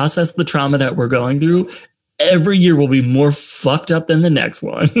and process the trauma that we're going through, every year will be more fucked up than the next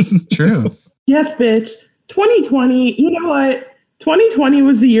one. True. Yes, bitch. 2020, you know what? 2020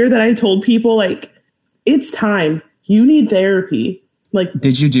 was the year that I told people, like, it's time. You need therapy. Like,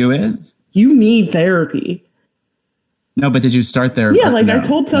 did you do it? You need therapy. No, but did you start therapy? Yeah, like, I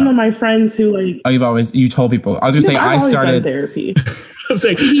told some of my friends who, like... Oh, you told people. I was going to say, I started therapy.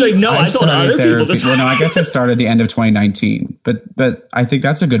 She's like, no, I told other people to Well, no, I guess I started the end of 2019. But I think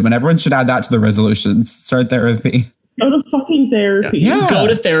that's a good one. Everyone should add that to the resolutions. Start therapy. Go to fucking therapy. Yeah. Go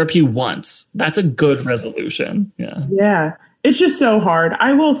to therapy once. That's a good resolution. Yeah. Yeah. It's just so hard.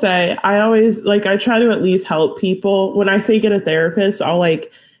 I will say, I always, like, I try to at least help people. When I say get a therapist, I'll, like,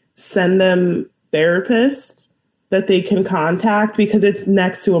 send them therapists that they can contact, because it's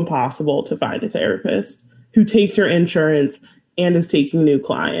next to impossible to find a therapist who takes your insurance and is taking new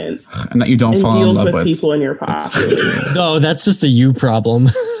clients and that you don't fall in love with people in your population. No, that's just a you problem.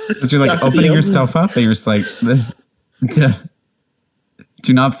 Because you're like just opening yourself up and you're just like,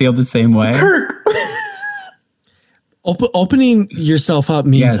 do not feel the same way. Kirk. Opening yourself up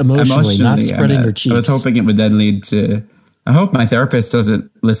means emotionally, not spreading your cheeks. I was hoping it would then lead to, I hope my therapist doesn't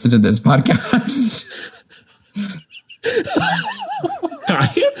listen to this podcast.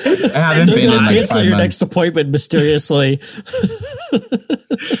 I haven't been in like 5 months. Your next appointment mysteriously.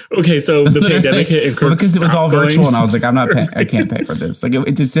 Okay, so the pandemic hit and Kirk because it was all virtual, and I was like, I'm not paying. I can't pay for this. Like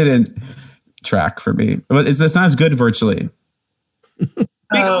it just didn't track for me. But it's not as good virtually.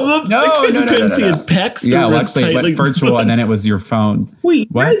 No, you couldn't see his pecs. Yeah, well, actually, it went virtual, and then it was your phone. Wait,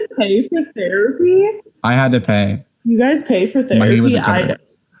 you guys pay for therapy? I had to pay. You guys pay for therapy?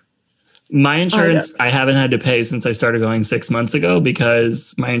 My insurance, I haven't had to pay since I started going 6 months ago,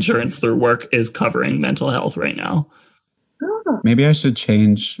 because my insurance through work is covering mental health right now. Maybe I should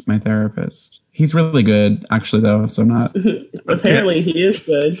change my therapist. He's really good, actually, though. So I'm not. Apparently, he is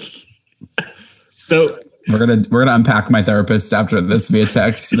good. So we're gonna unpack my therapist after this via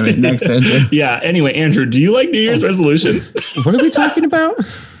text. Next, Andrew. Yeah. Anyway, Andrew, do you like New Year's resolutions? What are we talking about?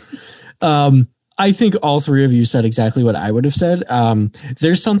 I think all three of you said exactly what I would have said.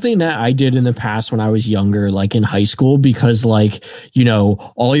 There's something that I did in the past when I was younger, like in high school, because like, you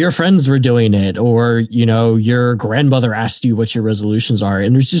know, all your friends were doing it, or, you know, your grandmother asked you what your resolutions are.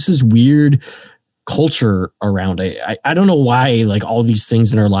 And there's just this weird culture around it. I don't know why, like all these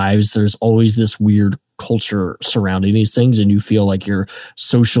things in our lives, there's always this weird culture surrounding these things, and you feel like you're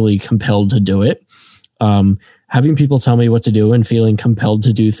socially compelled to do it. Having people tell me what to do and feeling compelled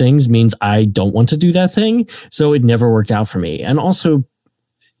to do things means I don't want to do that thing. So it never worked out for me. And also,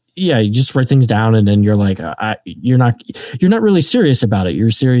 yeah, you just write things down and then you're like, you're not really serious about it. You're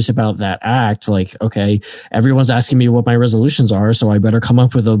serious about that act. Like, okay, everyone's asking me what my resolutions are, so I better come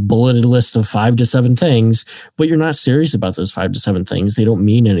up with a bulleted list of 5 to 7 things, but you're not serious about those 5 to 7 things. They don't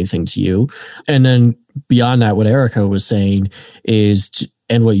mean anything to you. And then beyond that, what Erica was saying is,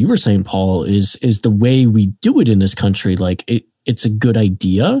 and what you were saying, Paul, is the way we do it in this country. Like it's a good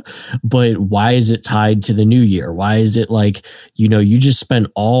idea, but why is it tied to the new year? Why is it like, you know, you just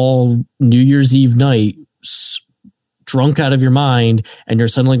spent all New Year's Eve night drunk out of your mind, and you're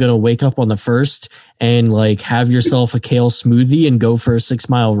suddenly going to wake up on the 1st and like have yourself a kale smoothie and go for a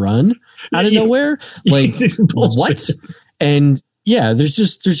 6-mile run out of nowhere? Like what? And yeah, there's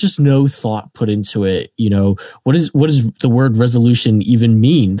just no thought put into it. You know, what does the word resolution even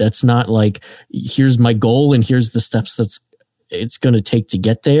mean? That's not like, here's my goal and here's the steps it's going to take to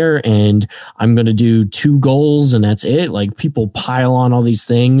get there, and I'm going to do 2 goals and that's it. Like people pile on all these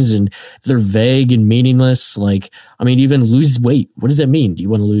things and they're vague and meaningless. Like, I mean, even lose weight. What does that mean? Do you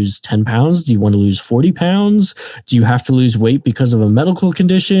want to lose 10 pounds? Do you want to lose 40 pounds? Do you have to lose weight because of a medical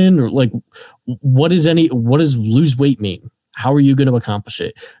condition? Or like, what does lose weight mean? How are you going to accomplish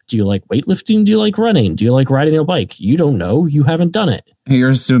it? Do you like weightlifting? Do you like running? Do you like riding a bike? You don't know. You haven't done it.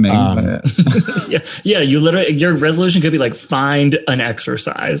 You're assuming. Yeah. You literally, your resolution could be like, find an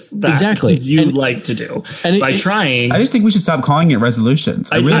exercise that you like to do by trying. I just think we should stop calling it resolutions.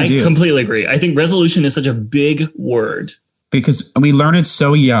 I really do. Completely agree. I think resolution is such a big word because we learn it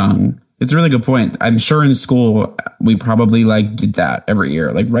so young. It's a really good point. I'm sure in school we probably like did that every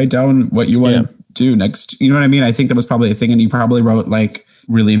year. Like write down what you want to do next. You know what I mean? I think that was probably a thing, and you probably wrote like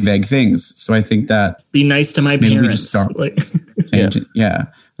really vague things. So I think that be nice to my parents. Yeah.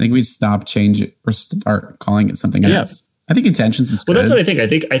 think we stop, change it, or start calling it something else. I think intentions is good. Well, that's what I think.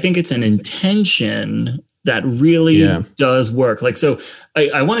 I think it's an intention that really does work. Like, so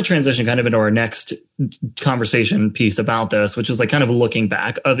I want to transition kind of into our next conversation piece about this, which is like kind of looking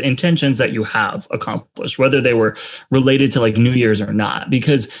back of intentions that you have accomplished, whether they were related to like New Year's or not.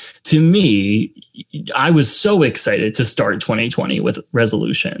 Because to me, I was so excited to start 2020 with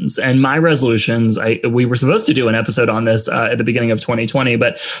resolutions, and my resolutions, we were supposed to do an episode on this at the beginning of 2020,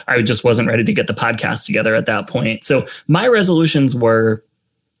 but I just wasn't ready to get the podcast together at that point. So my resolutions were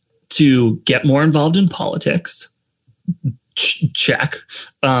to get more involved in politics, check,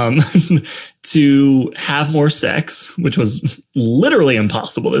 to have more sex, which was literally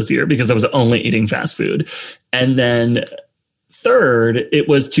impossible this year because I was only eating fast food. And then third, it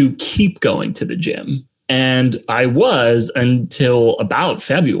was to keep going to the gym. And I was until about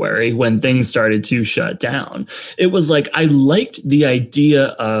February when things started to shut down. It was like, I liked the idea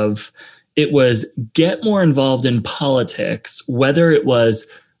of it was get more involved in politics, whether it was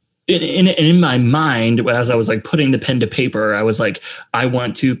in my mind, as I was like putting the pen to paper, I was like, I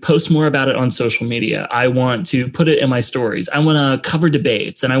want to post more about it on social media. I want to put it in my stories. I want to cover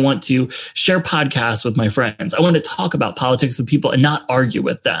debates, and I want to share podcasts with my friends. I want to talk about politics with people and not argue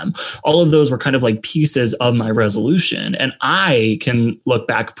with them. All of those were kind of like pieces of my resolution. And I can look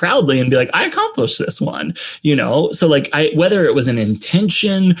back proudly and be like, I accomplished this one, you know? So like whether it was an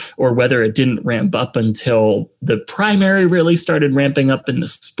intention or whether it didn't ramp up until the primary really started ramping up in the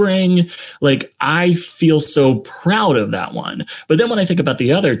spring, like I feel so proud of that one. But then when I think about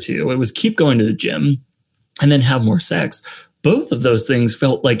the other two, it was keep going to the gym and then have more sex. Both of those things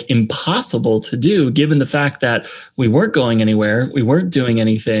felt like impossible to do, given the fact that we weren't going anywhere. We weren't doing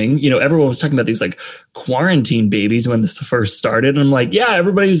anything. You know, everyone was talking about these like quarantine babies when this first started. And I'm like, yeah,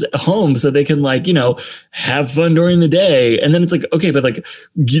 everybody's home so they can like, you know, have fun during the day. And then it's like, okay, but like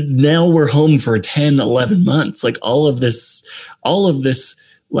now we're home for 10, 11 months. Like all of this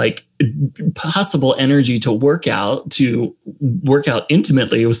like possible energy to work out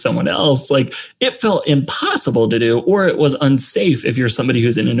intimately with someone else, like it felt impossible to do, or it was unsafe if you're somebody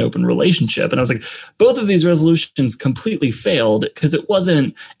who's in an open relationship. And I was like, both of these resolutions completely failed because it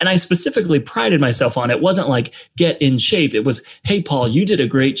wasn't, and I specifically prided myself on, it wasn't like get in shape. It was, hey, Paul, you did a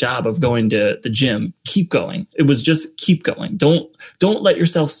great job of going to the gym. Keep going. It was just keep going. Don't let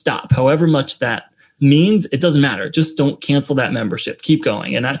yourself stop, however much that means. It doesn't matter. Just don't cancel that membership. Keep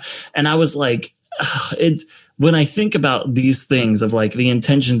going. And I was like, when I think about these things of like the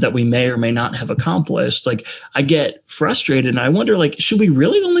intentions that we may or may not have accomplished, like I get frustrated and I wonder, like, should we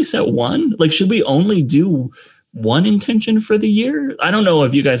really only set one? Like, should we only do one intention for the year? I don't know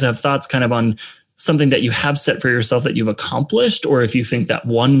if you guys have thoughts kind of on something that you have set for yourself that you've accomplished, or if you think that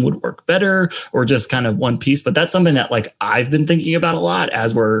one would work better, or just kind of one piece. But that's something that like I've been thinking about a lot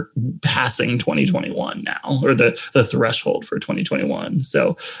as we're passing 2021 now, or the threshold for 2021.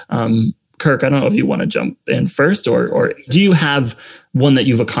 So, Kirk, I don't know if you want to jump in first, or do you have one that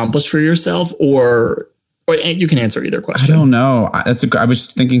you've accomplished for yourself, or you can answer either question. I don't know. I was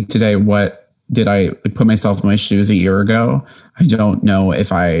thinking today, what did I put myself in my shoes a year ago? I don't know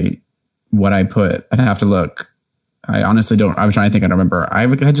what I put. I'd have to look. I honestly don't. I was trying to think. I don't remember. I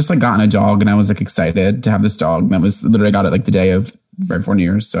had just like gotten a dog and I was like excited to have this dog. And that was literally, got it like the day of right before New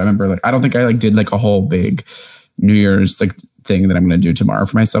Year's. So I remember like, I don't think I like did like a whole big New Year's like thing that I'm going to do tomorrow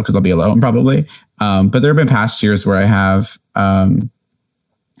for myself because I'll be alone probably. But there have been past years where I have, and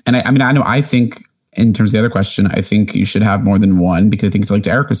I think in terms of the other question, I think you should have more than one, because I think it's like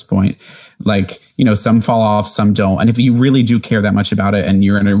to Erica's point, like, you know, some fall off, some don't. And if you really do care that much about it and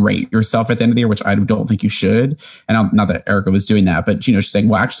you're going to rate yourself at the end of the year, which I don't think you should. And not that Erica was doing that, but, you know, she's saying,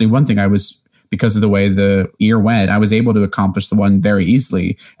 well, actually one thing because of the way the year went, I was able to accomplish the one very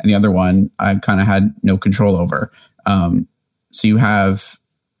easily. And the other one, I kind of had no control over. So you have,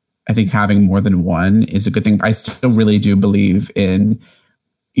 I think having more than one is a good thing. I still really do believe in,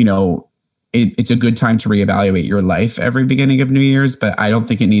 you know, it's a good time to reevaluate your life every beginning of New Year's, but I don't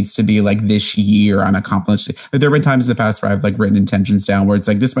think it needs to be like this year I'm accomplished. Like, there have been times in the past where I've like written intentions down where it's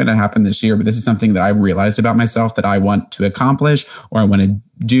like, this might not happen this year, but this is something that I realized about myself that I want to accomplish, or I want to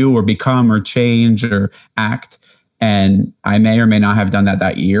do or become or change or act. And I may or may not have done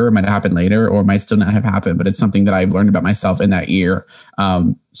that year. It might have happened later, or it might still not have happened, but it's something that I've learned about myself in that year.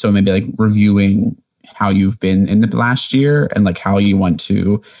 So maybe like reviewing how you've been in the last year and like how you want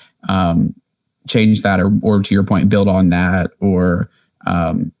to, change that, or to your point, build on that, or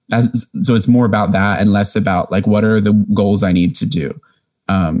so it's more about that and less about like what are the goals I need to do.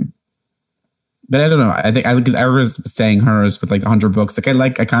 But I don't know. I think because I was saying hers with like 100 books,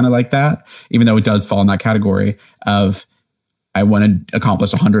 like I kind of like that, even though it does fall in that category of I want to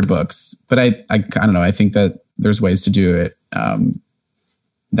accomplish 100 books, but I don't know. I think that there's ways to do it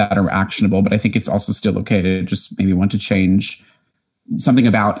that are actionable, but I think it's also still okay to just maybe want to change something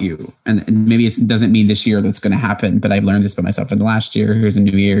about you. And maybe it doesn't mean this year that's going to happen, but I've learned this by myself in the last year. Here's a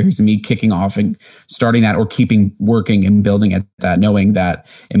new year. Here's me kicking off and starting that, or keeping working and building at that, knowing that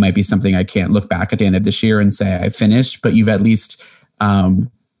it might be something I can't look back at the end of this year and say I finished, but you've at least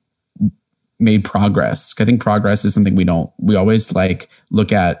made progress. I think progress is something we always like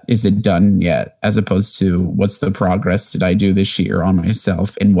look at, is it done yet? As opposed to what's the progress did I do this year on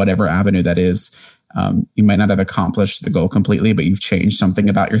myself in whatever avenue that is. You might not have accomplished the goal completely, but you've changed something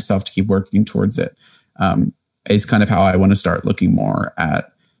about yourself to keep working towards it. It's kind of how I want to start looking more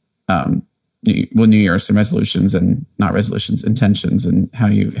at New Year's and resolutions, and not resolutions, intentions, and how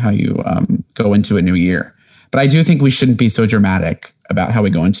you go into a new year. But I do think we shouldn't be so dramatic about how we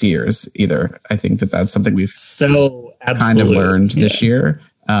go into years either. I think that that's something we've kind of learned this year.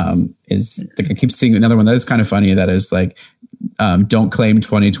 Is like, I keep seeing another one that is kind of funny. That is like, don't claim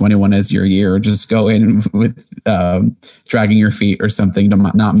 2021 as your year. Just go in with dragging your feet or something,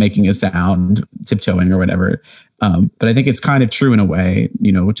 not making a sound, tiptoeing or whatever. But I think it's kind of true in a way,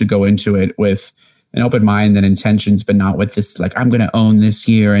 to go into it with an open mind and intentions, but not with this, like, I'm going to own this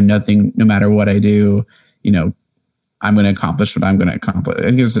year and nothing, no matter what I do, I'm going to accomplish what I'm going to accomplish.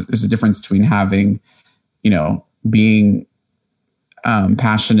 I think there's a difference between having, being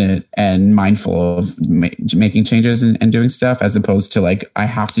passionate and mindful of making changes and doing stuff, as opposed to like, I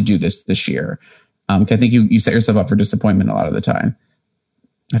have to do this year. I think you set yourself up for disappointment a lot of the time.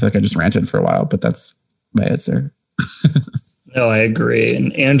 I feel like I just ranted for a while, but that's my answer. No, I agree.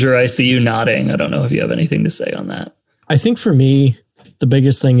 And Andrew, I see you nodding. I don't know if you have anything to say on that. I think for me, the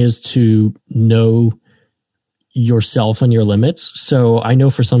biggest thing is to know yourself and your limits. So I know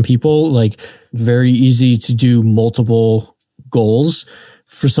for some people, like, very easy to do multiple goals.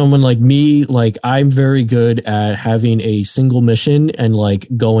 For someone like me, like, I'm very good at having a single mission and like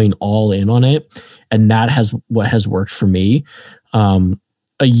going all in on it. And that has what has worked for me.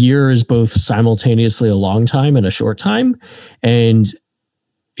 A year is both simultaneously a long time and a short time. And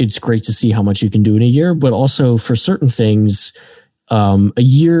it's great to see how much you can do in a year, but also for certain things, a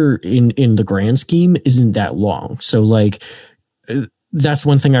year in the grand scheme isn't that long. So like, that's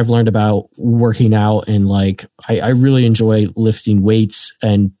one thing I've learned about working out. And like, I really enjoy lifting weights.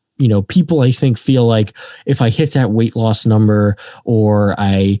 And, people I think feel like if I hit that weight loss number, or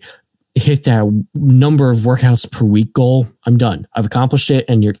I hit that number of workouts per week goal, I'm done. I've accomplished it,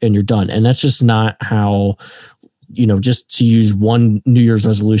 and you're done. And that's just not how, just to use one New Year's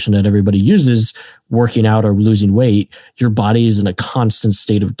resolution that everybody uses, working out or losing weight, your body is in a constant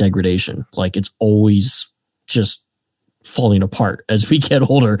state of degradation. Like, it's always just falling apart as we get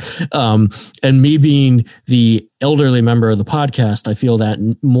older. And me being the elderly member of the podcast, I feel that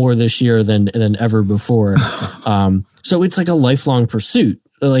more this year than ever before. So it's like a lifelong pursuit.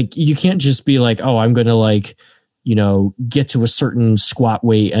 Like, you can't just be like, oh, I'm going to like, get to a certain squat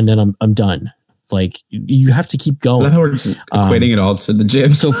weight and then I'm done. Like, you have to keep going. I love how we're just equating it all to the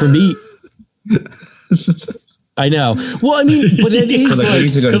gym. So for me, I know. Well, I mean, but it is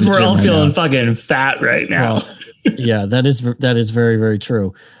like, because we're all feeling fucking fat right now. Well, yeah, that is very, very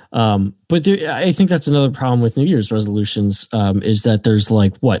true. But I think that's another problem with New Year's resolutions, is that there's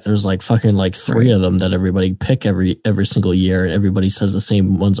like fucking like three of them that everybody pick every single year, and everybody says the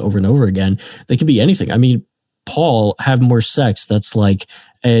same ones over and over again. They can be anything. I mean, Paul, have more sex. That's like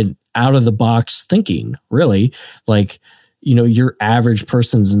an out of the box thinking, really. Like, your average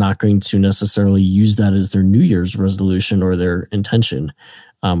person's not going to necessarily use that as their New Year's resolution or their intention.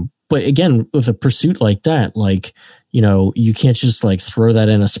 But again, with a pursuit like that, like, you can't just like throw that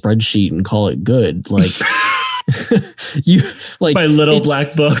in a spreadsheet and call it good. Like, you like my little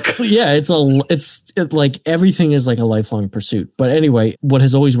black book. Yeah, it's like everything is like a lifelong pursuit. But anyway, what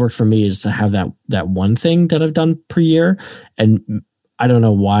has always worked for me is to have that one thing that I've done per year, and I don't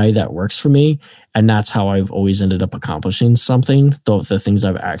know why that works for me. And that's how I've always ended up accomplishing something, the things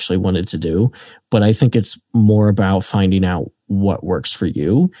I've actually wanted to do. But I think it's more about finding out what works for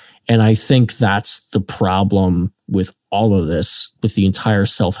you. And I think that's the problem with all of this, with the entire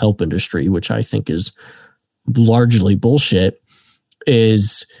self-help industry, which I think is largely bullshit,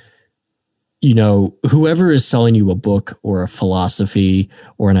 is, whoever is selling you a book or a philosophy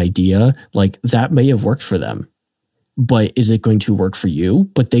or an idea, like, that may have worked for them. But is it going to work for you?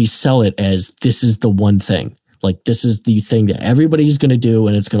 But they sell it as, this is the one thing. Like, this is the thing that everybody's going to do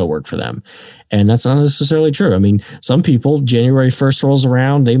and it's going to work for them. And that's not necessarily true. I mean, some people, January 1st rolls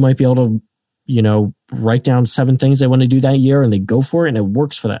around, they might be able to, write down 7 things they want to do that year, and they go for it and it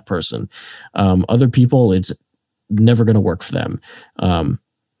works for that person. Other people, it's never going to work for them.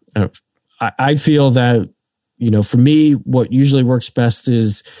 I feel that, for me, what usually works best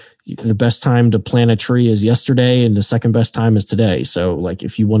is the best time to plant a tree is yesterday and the second best time is today. So like,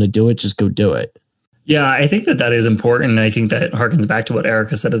 if you want to do it, just go do it. Yeah, I think that is important. And I think that harkens back to what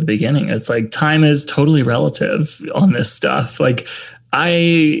Erica said at the beginning. It's like time is totally relative on this stuff. Like,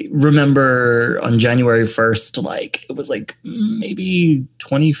 I remember on January 1st, like it was like maybe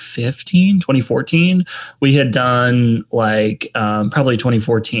 2015, 2014, we had done like probably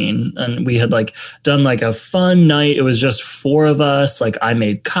 2014, and we had like done like a fun night. It was just four of us. Like I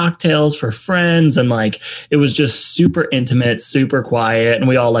made cocktails for friends, and like it was just super intimate, super quiet, and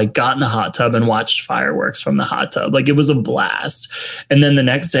we all like got in the hot tub and watched fireworks from the hot tub. Like it was a blast. And then the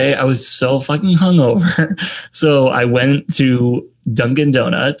next day I was so fucking hungover. So I went to Dunkin'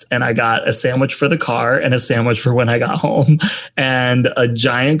 Donuts and I got a sandwich for the car and a sandwich for when I got home and a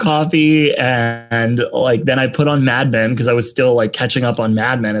giant coffee. And like, then I put on Mad Men because I was still like catching up on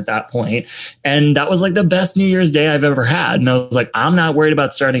Mad Men at that point. And that was like the best New Year's Day I've ever had. And I was like, I'm not worried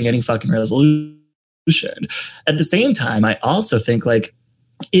about starting any fucking resolution. At the same time, I also think like,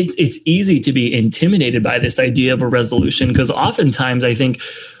 it's easy to be intimidated by this idea of a resolution because oftentimes I think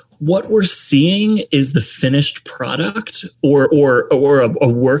what we're seeing is the finished product or a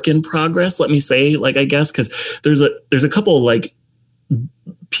work in progress. Let me say, like, I guess, because there's a couple of, like,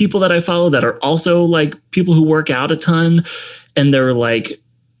 people that I follow that are also like people who work out a ton, and they're like,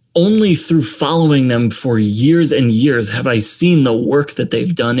 only through following them for years and years have I seen the work that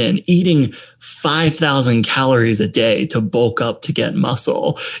they've done in eating 5,000 calories a day to bulk up to get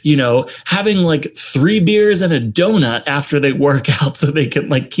muscle, having like 3 beers and a donut after they work out so they can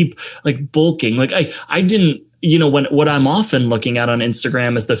like keep like bulking. Like I didn't, what I'm often looking at on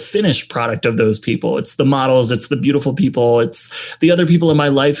Instagram is the finished product of those people. It's the models, it's the beautiful people, it's the other people in my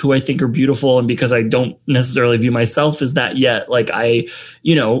life who I think are beautiful. And because I don't necessarily view myself as that yet, like I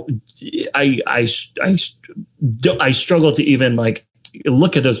struggle to even like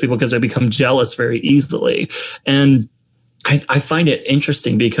look at those people because I become jealous very easily. And I find it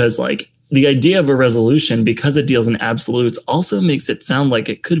interesting because like the idea of a resolution, because it deals in absolutes, also makes it sound like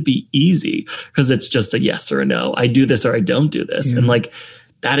it could be easy because it's just a yes or a no. I do this or I don't do this. Yeah. And like,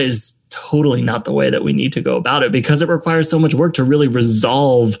 that is totally not the way that we need to go about it because it requires so much work to really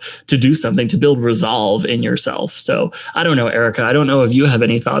resolve to do something, to build resolve in yourself. So I don't know, Erica, I don't know if you have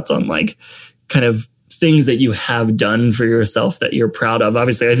any thoughts on like kind of things that you have done for yourself that you're proud of.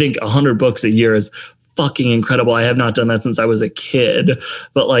 Obviously, I think 100 books a year is fucking incredible. I have not done that since I was a kid,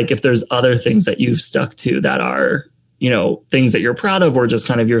 but like if there's other things that you've stuck to that are, things that you're proud of, or just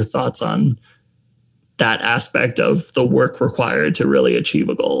kind of your thoughts on that aspect of the work required to really achieve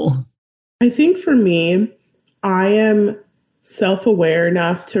a goal. I think for me, I am self-aware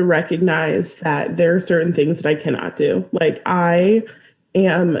enough to recognize that there are certain things that I cannot do. Like I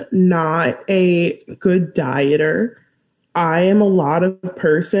am not a good dieter. I am a lot of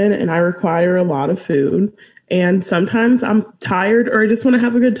person and I require a lot of food. And sometimes I'm tired or I just want to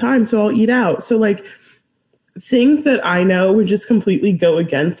have a good time. So I'll eat out. So like things that I know would just completely go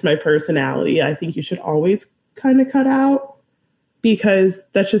against my personality, I think you should always kind of cut out because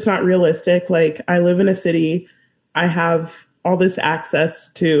that's just not realistic. Like I live in a city. I have all this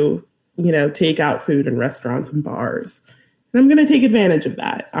access to, take out food in restaurants and bars. And I'm going to take advantage of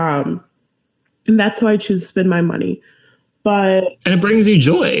that. And that's how I choose to spend my money. And it brings you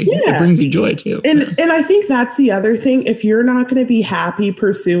joy. Yeah. It brings you joy too. And I think that's the other thing. If you're not going to be happy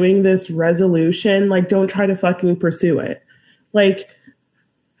pursuing this resolution, like don't try to fucking pursue it. Like,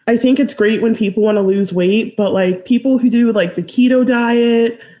 I think it's great when people want to lose weight, but like people who do like the keto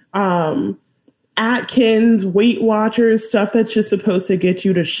diet, Atkins, Weight Watchers, stuff that's just supposed to get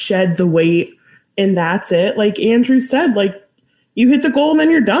you to shed the weight. And that's it. Like Andrew said, like you hit the goal and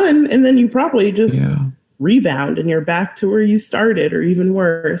then you're done. And then you probably just rebound and you're back to where you started or even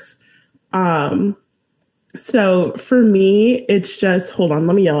worse. So for me, it's just, hold on,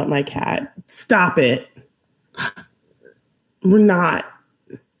 let me yell at my cat. Stop it. We're not.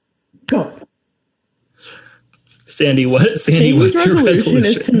 Go. Sandy's what's your resolution?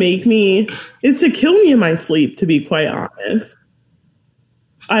 Is to kill me in my sleep, to be quite honest.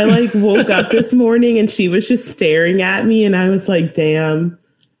 I like woke up this morning and she was just staring at me and I was like, damn,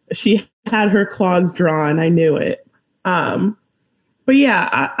 she had her claws drawn. I knew it. But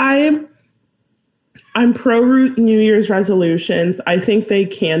yeah, I'm pro New Year's resolutions. I think they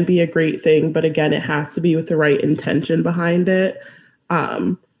can be a great thing, but again, it has to be with the right intention behind it.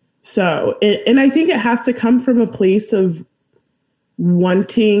 And I think it has to come from a place of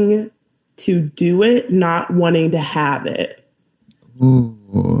wanting to do it, not wanting to have it. Ooh.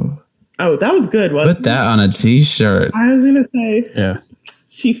 Oh, that was good, wasn't Put that on a t-shirt. I was gonna say, Yeah.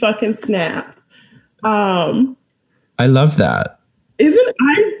 she fucking snapped. I love that. Isn't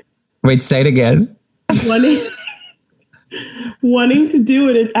I Wait, say it again. wanting to do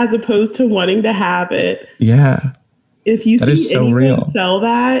it as opposed to wanting to have it? Yeah. If you That see is so anyone real. sell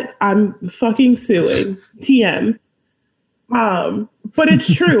that, I'm fucking suing. TM. But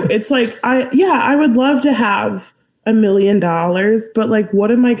it's true. It's like I would love to have $1 million, but like,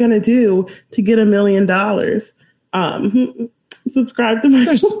 what am I gonna do to get $1 million? Subscribe to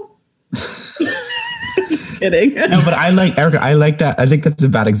my. Just kidding. No, but I like Erica. I like that. I think that's a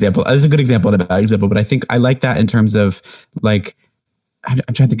bad example. That's a good example and a bad example. But I think I like that in terms of like, I'm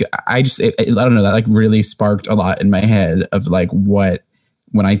trying to think. I don't know. That like really sparked a lot in my head of like what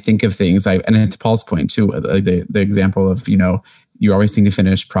when I think of things. And to Paul's point too, the example of you always think to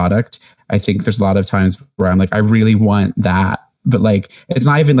finish product. I think there's a lot of times where I'm like, I really want that, but like it's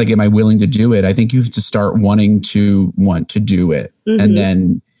not even like, am I willing to do it? I think you have to start wanting to do it, and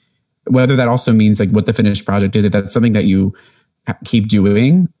then whether that also means like what the finished project is, if that's something that you keep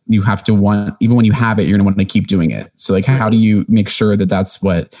doing, you have to want, even when you have it, you're going to want to keep doing it. So like, how do you make sure that that's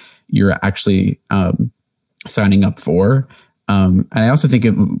what you're actually signing up for? And I also think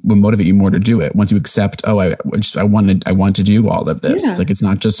it will motivate you more to do it once you accept, I want to do all of this. Yeah. Like, it's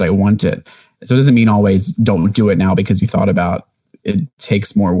not just I want it. So it doesn't mean always don't do it now because you thought about it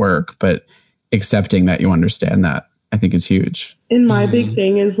takes more work, but accepting that you understand that, I think, is huge. And my big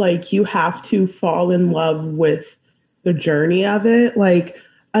thing is like, you have to fall in love with the journey of it. Like,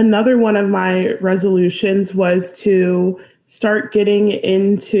 another one of my resolutions was to start getting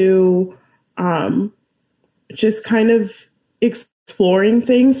into just kind of exploring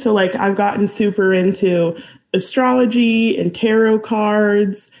things. So like, I've gotten super into astrology and tarot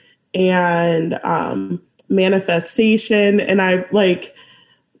cards and manifestation. And I like,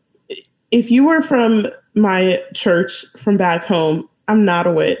 if you were from my church from back home, I'm not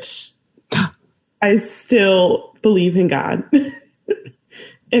a witch. I still believe in God.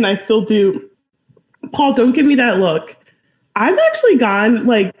 And I still do. Paul, don't give me that look. I've actually gone,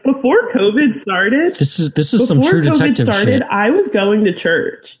 like, before COVID started. This is some true detective shit. I was going to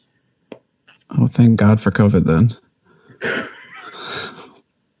church. Oh, thank God for COVID then.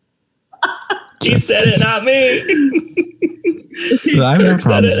 He said it, not me. I have no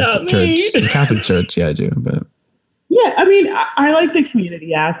problems with church. The Catholic Church, yeah, I do. But yeah, I mean, I like the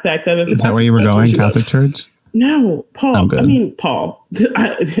community aspect of it. Is that where you were going, Catholic Church? No, Paul. Paul.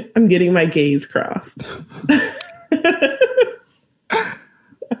 I'm getting my G's crossed.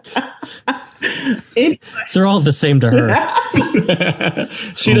 They're all the same to her.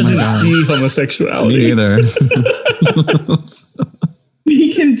 She doesn't see homosexuality. Me either.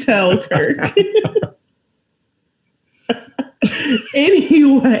 You can tell, Kirk.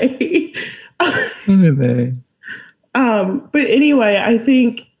 Anyway. But anyway, I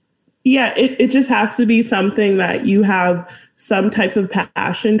think, yeah, it just has to be something that you have some type of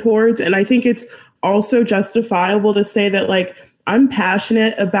passion towards. And I think it's also justifiable to say that, like, I'm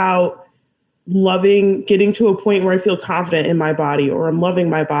passionate about getting to a point where I feel confident in my body, or I'm loving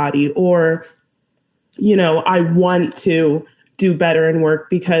my body, or, I want to do better in work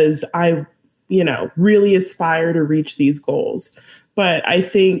because I, really aspire to reach these goals. But I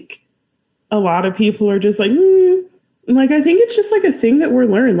think a lot of people are just like, I think it's just like a thing that we're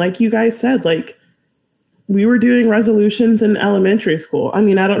learning. Like you guys said, like, we were doing resolutions in elementary school. I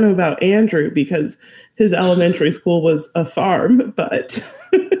mean, I don't know about Andrew because his elementary school was a farm, but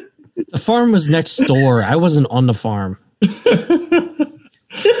the farm was next door. I wasn't on the farm.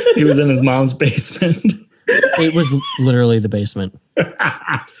 He was in his mom's basement. It was literally the basement.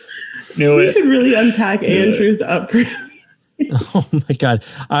 We should really unpack Andrew's upbringing. Oh my God.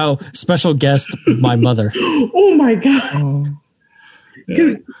 Oh, special guest, my mother. Oh my God. Oh.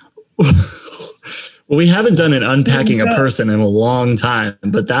 Yeah. Well, we haven't done an unpacking a person in a long time,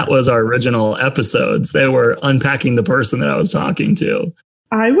 but that was our original episodes. They were unpacking the person that I was talking to.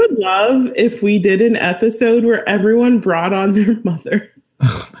 I would love if we did an episode where everyone brought on their mother.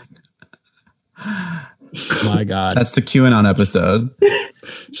 Oh my God. That's the QAnon episode.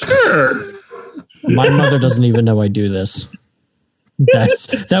 Sure. My mother doesn't even know I do this.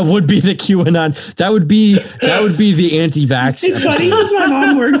 That would be the QAnon. That would be the anti-vax. It's funny because my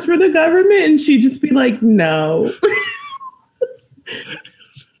mom works for the government and she'd just be like, no.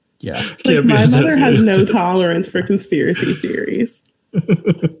 Yeah. Like, my mother has no tolerance for conspiracy theories.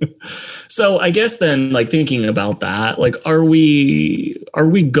 So I guess then, like, thinking about that, like, are we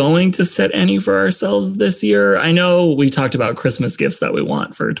going to set any for ourselves this year? I know we talked about Christmas gifts that we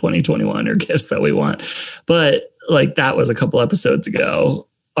want for 2021, or gifts that we want, but like, that was a couple episodes ago.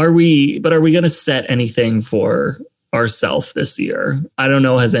 are we going to set anything for ourselves this year? I don't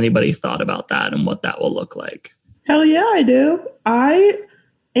know. Has anybody thought about that and what that will look like? Hell yeah, I do.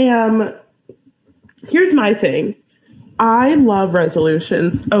 Here's my thing. I love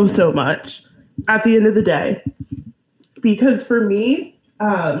resolutions so much at the end of the day, because for me,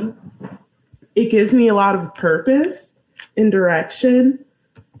 it gives me a lot of purpose and direction,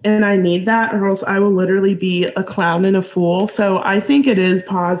 and I need that, or else I will literally be a clown and a fool. So I think it is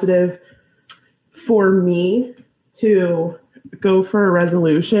positive for me to go for a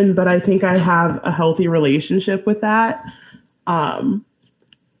resolution, but I think I have a healthy relationship with that. But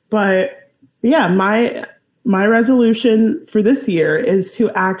yeah, my resolution for this year is to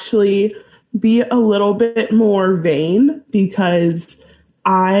actually be a little bit more vain, because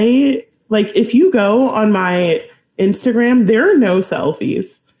if you go on my Instagram, there are no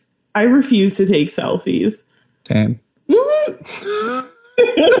selfies. I refuse to take selfies. Same. That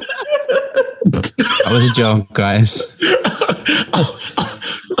was a joke, guys.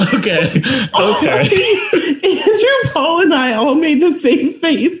 Okay. Andrew, Paul, and I all made the same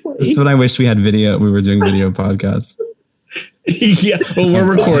face. This is what I wish we had video. We were doing video podcasts. Yeah, well,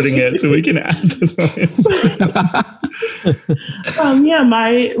 we're recording it, so we can add this on. Yeah,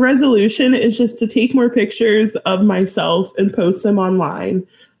 my resolution is just to take more pictures of myself and post them online.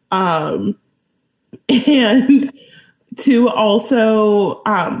 And to also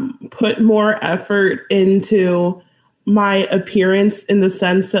put more effort into my appearance, in the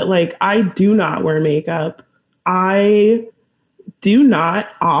sense that, like, I do not wear makeup. I do not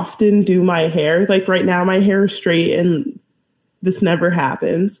often do my hair. Like right now, my hair is straight and this never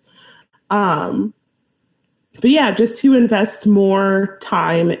happens. But yeah, just to invest more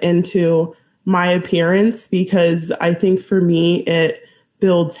time into my appearance, because I think for me, it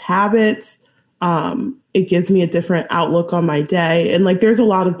builds habits. It gives me a different outlook on my day. And like, there's a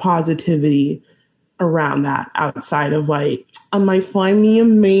lot of positivity around that, outside of like, I might find me a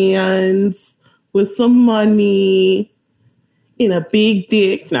man's with some money and a big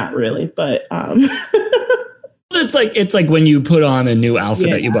dick. Not really, but it's like when you put on a new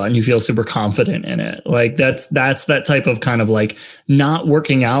outfit that you bought and you feel super confident in it. Like that's that type of kind of like not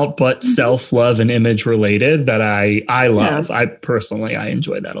working out, but self-love and image related that I love. Yeah. I personally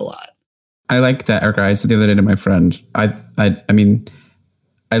enjoy that a lot. I like that, Erica. I said the other day to my friend, I mean,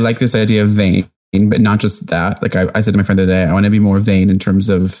 I like this idea of vain, but not just that. Like I said to my friend the other day, I want to be more vain in terms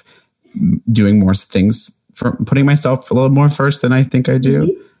of doing more things, for putting myself a little more first than I think I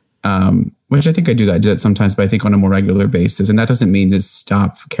do. Which I think I do that. I do that sometimes, but I think on a more regular basis. And that doesn't mean to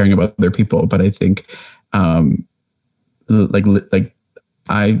stop caring about other people. But I think, like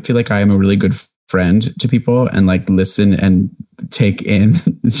I feel like I am a really good friend to people, and like listen and take in.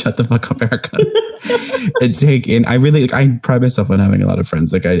 Shut the fuck up, Erica. And take in. I really like. I pride myself on having a lot of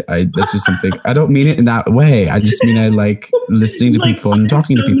friends. Like I that's just something. I don't mean it in that way. I just mean I like listening to like, people and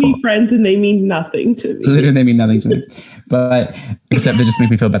talking to people. Friends, and they mean nothing to me. Literally, they mean nothing to me. But except they just make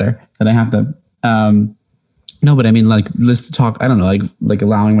me feel better that I have them. No, but I mean, like, listen, talk. I don't know, like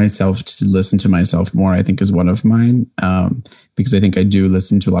allowing myself to listen to myself more, I think, is one of mine. Because I think I do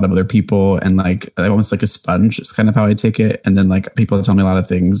listen to a lot of other people, and like almost like a sponge is kind of how I take it. And then like people tell me a lot of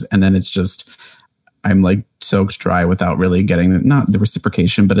things, and then it's just I'm like soaked dry without really getting not the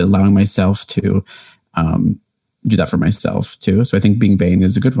reciprocation, but allowing myself to do that for myself too. So I think being vain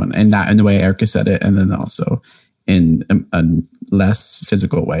is a good one, and that in the way Erica said it, and then also in a less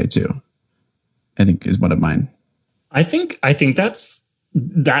physical way too, I think is one of mine. I think that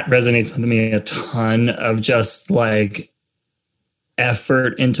resonates with me a ton, of just like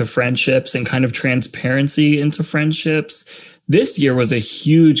effort into friendships and kind of transparency into friendships. This year was a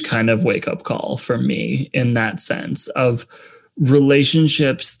huge kind of wake up call for me in that sense of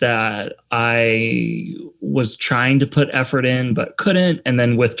relationships that I was trying to put effort in but couldn't, and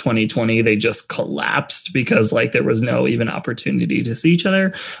then with 2020 they just collapsed because like there was no even opportunity to see each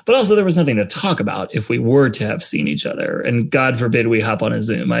other, but also there was nothing to talk about if we were to have seen each other, and God forbid we hop on a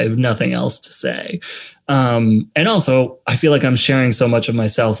Zoom. I have nothing else to say. And also I feel like I'm sharing so much of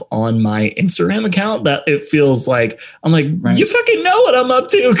myself on my Instagram account that it feels like I'm like, right. You fucking know what I'm up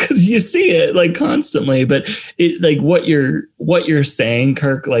to because you see it like constantly. But it like what you're saying,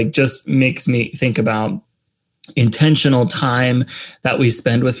 Kirk, like just makes me think about intentional time that we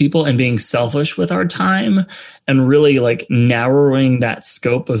spend with people and being selfish with our time, and really like narrowing that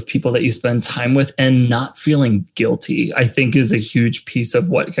scope of people that you spend time with and not feeling guilty, I think is a huge piece of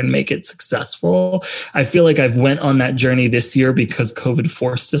what can make it successful. I feel like I've went on that journey this year because COVID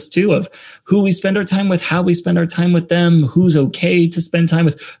forced us to, of who we spend our time with, how we spend our time with them, who's okay to spend time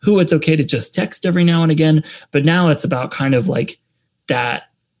with, who it's okay to just text every now and again. But now it's about kind of like that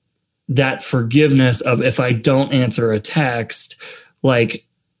that forgiveness of if I don't answer a text, like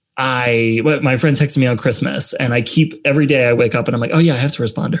my friend texted me on Christmas, and I keep every day I wake up and I'm like, oh yeah, I have to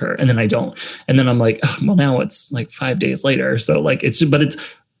respond to her. And then I don't. And then I'm like, oh, well, now it's like 5 days later. So like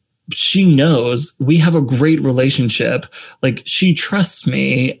she knows we have a great relationship. Like she trusts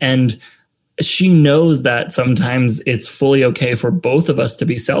me, and she knows that sometimes it's fully okay for both of us to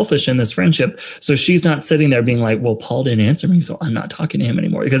be selfish in this friendship. So she's not sitting there being like, well, Paul didn't answer me, so I'm not talking to him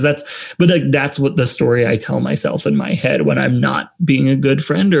anymore. Because that's what the story I tell myself in my head when I'm not being a good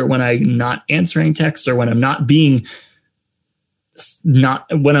friend, or when I'm not answering texts, or when I'm not being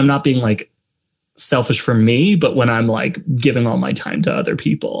like selfish for me, but when I'm like giving all my time to other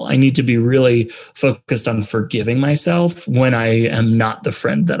people. I need to be really focused on forgiving myself when I am not the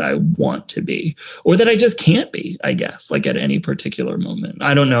friend that I want to be, or that I just can't be, I guess, like at any particular moment.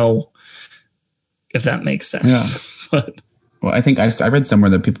 I don't know if that makes sense. Yeah. But well, I think I read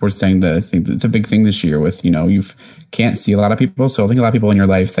somewhere that people were saying that I think it's a big thing this year with, you can't see a lot of people. So I think a lot of people in your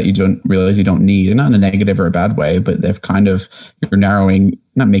life that you don't realize you don't need, and not in a negative or a bad way, but they've kind of, you're narrowing,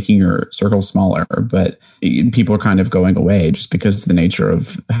 not making your circle smaller, but people are kind of going away just because of the nature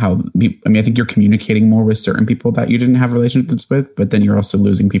of how, I think you're communicating more with certain people that you didn't have relationships with, but then you're also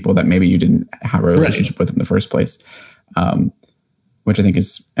losing people that maybe you didn't have a relationship with in the first place. Which I think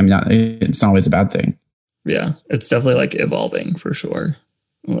is, it's not always a bad thing. Yeah, it's definitely like evolving for sure.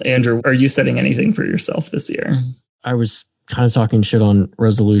 Well, Andrew, are you setting anything for yourself this year? I was kind of talking shit on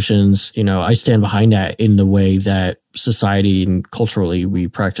resolutions. I stand behind that in the way that society and culturally we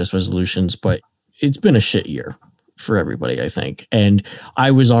practice resolutions, but it's been a shit year for everybody, I think. And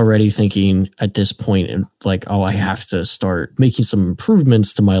I was already thinking at this point, like, oh, I have to start making some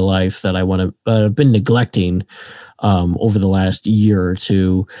improvements to my life that I've been neglecting over the last year or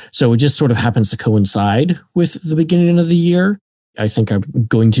two. So it just sort of happens to coincide with the beginning of the year. I think I'm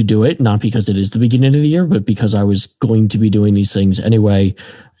going to do it, not because it is the beginning of the year, but because I was going to be doing these things anyway.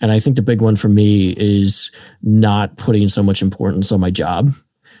 And I think the big one for me is not putting so much importance on my job,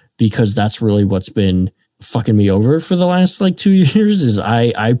 because that's really what's been fucking me over for the last 2 years. Is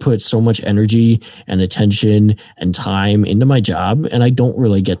I put so much energy and attention and time into my job, and I don't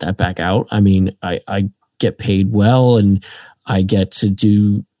really get that back out. I get paid well, and I get to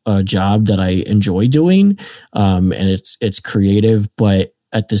do a job that I enjoy doing, and it's creative, but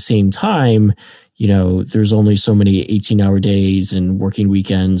at the same time, there's only so many 18-hour days and working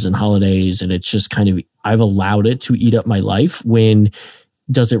weekends and holidays, and it's just kind of, I've allowed it to eat up my life. When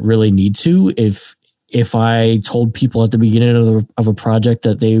does it really need to? If I told people at the beginning of a project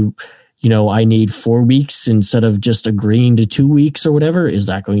that they, I need 4 weeks instead of just agreeing to 2 weeks or whatever, is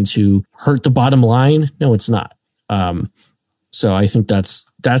that going to hurt the bottom line? No, it's not. So I think that's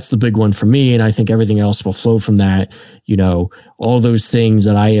the big one for me. And I think everything else will flow from that. All those things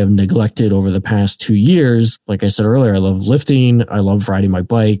that I have neglected over the past 2 years. Like I said earlier, I love lifting. I love riding my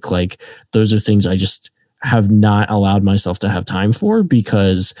bike. Like, those are things I just have not allowed myself to have time for,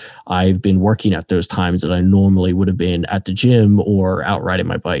 because I've been working at those times that I normally would have been at the gym or out riding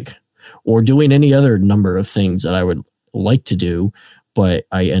my bike or doing any other number of things that I would like to do, but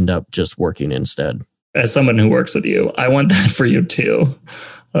I end up just working instead. As someone who works with you, I want that for you too.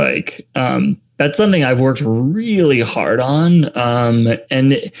 That's something I've worked really hard on.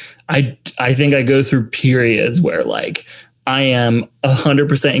 And I think I go through periods where I am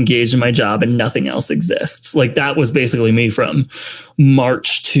 100% engaged in my job and nothing else exists. That was basically me from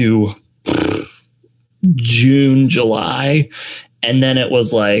March to June, July. And then it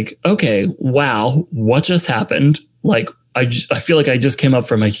was okay, wow, what just happened? I feel like I just came up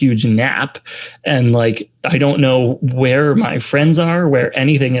from a huge nap, and I don't know where my friends are, where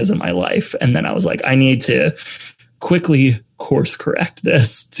anything is in my life. And then I was I need to quickly course correct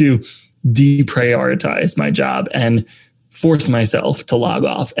this, to deprioritize my job and force myself to log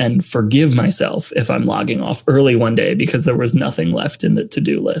off and forgive myself if I'm logging off early one day because there was nothing left in the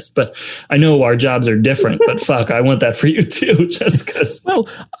to-do list. But I know our jobs are different, but fuck, I want that for you too, just because. Well,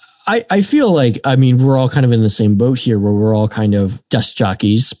 I feel we're all kind of in the same boat here, where we're all kind of desk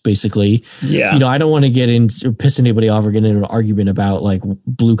jockeys, basically. Yeah. I don't want to get into or piss anybody off or get into an argument about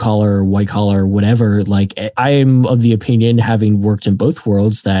blue collar or white collar or whatever. I'm of the opinion, having worked in both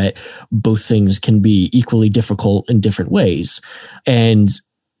worlds, that both things can be equally difficult in different ways. And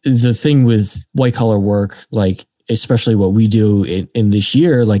the thing with white collar work, especially what we do in this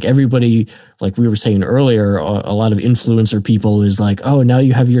year, everybody, like we were saying earlier, a lot of influencer people is oh, now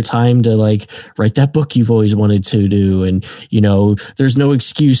you have your time to write that book you've always wanted to do. And, there's no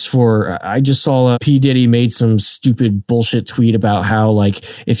excuse for, I just saw P. Diddy made some stupid bullshit tweet about how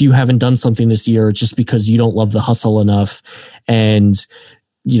if you haven't done something this year, it's just because you don't love the hustle enough. And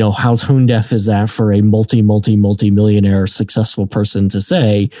how tone deaf is that for a multi-millionaire successful person to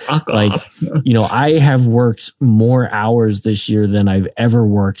say? Fuck like, off. I have worked more hours this year than I've ever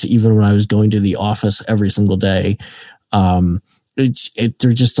worked, even when I was going to the office every single day. There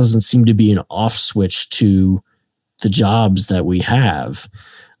just doesn't seem to be an off switch to the jobs that we have.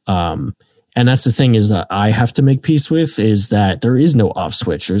 And that's the thing is that I have to make peace with, is that there is no off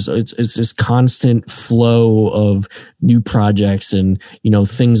switch. It's this constant flow of new projects, and,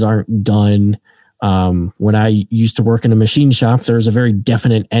 things aren't done. When I used to work in a machine shop, there was a very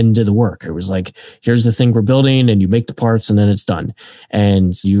definite end to the work. It was like, here's the thing we're building, and you make the parts and then it's done.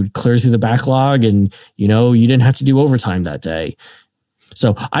 And you'd clear through the backlog, and, you didn't have to do overtime that day.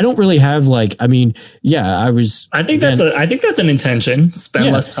 So I don't really have I think that's an intention.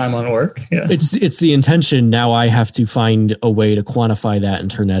 Spend less time on work. Yeah. It's the intention. Now I have to find a way to quantify that and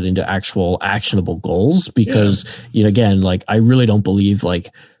turn that into actual actionable goals, because, again, I really don't believe I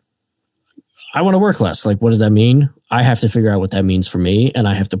want to work less. What does that mean? I have to figure out what that means for me, and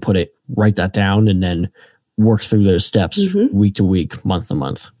I have to write that down, and then work through those steps week to week, month to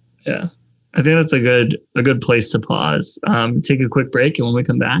month. Yeah. I think that's a good place to pause. Take a quick break, and when we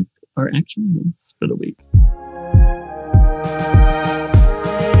come back, our action items for the week.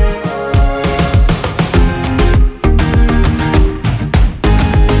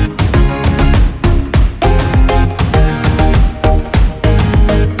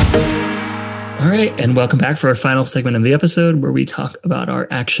 All right, and welcome back for our final segment of the episode, where we talk about our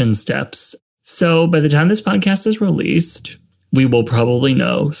action steps. So by the time this podcast is released, we will probably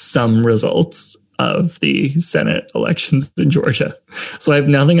know some results of the Senate elections in Georgia. So I have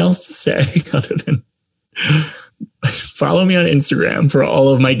nothing else to say other than follow me on Instagram for all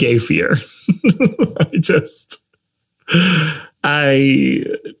of my gay fear.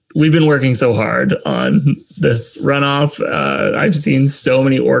 We've been working so hard on this runoff. I've seen so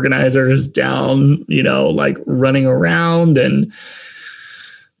many organizers down, running around and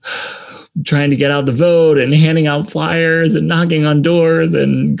trying to get out the vote and handing out flyers and knocking on doors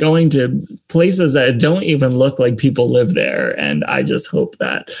and going to places that don't even look like people live there. And I just hope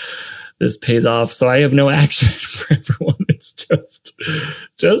that this pays off. So I have no action for everyone. It's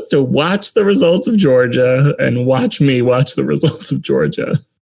just to watch the results of Georgia and watch me watch the results of Georgia.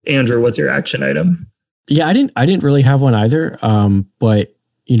 Andrew, what's your action item? Yeah, I didn't really have one either. But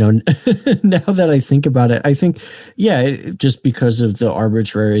now that I think about it, I think, just because of the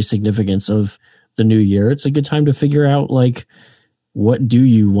arbitrary significance of the new year, it's a good time to figure out what do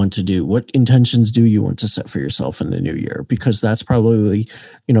you want to do? What intentions do you want to set for yourself in the new year? Because that's probably,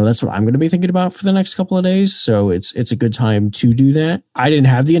 that's what I'm going to be thinking about for the next couple of days. So it's a good time to do that. I didn't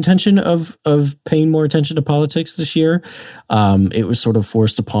have the intention of paying more attention to politics this year. It was sort of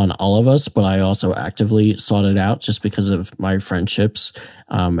forced upon all of us, but I also actively sought it out just because of my friendships,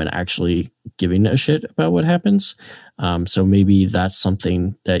 and actually giving a shit about what happens. So maybe that's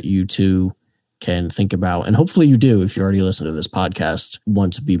something that you two can think about, and hopefully you do, if you already listen to this podcast,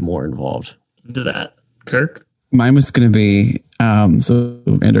 want to be more involved. To that, Kirk? Mine was going to be, so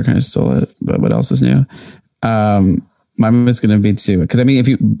Andrew kind of stole it, but what else is new? Mine was going to be too, because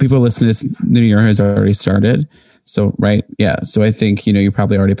if people listen to this, New Year has already started. So, right. Yeah. So I think, you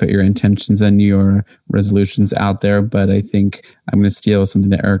probably already put your intentions and your resolutions out there, but I think I'm going to steal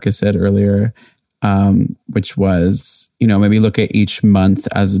something that Erica said earlier, which was, maybe look at each month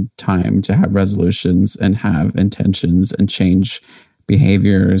as a time to have resolutions and have intentions and change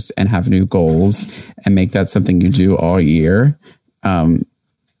behaviors and have new goals and make that something you do all year,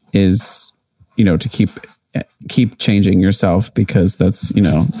 is, to keep changing yourself, because that's,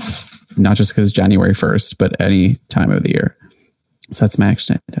 not just because January 1st, but any time of the year. So that's my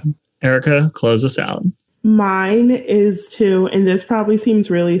action item. Erica, close us out. Mine is to, and this probably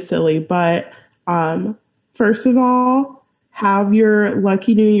seems really silly, but first of all, have your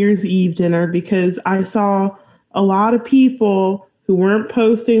lucky New Year's Eve dinner, because I saw a lot of people who weren't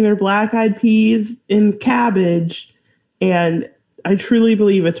posting their black-eyed peas and cabbage, and I truly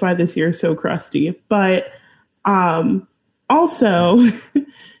believe it's why this year is so crusty. But also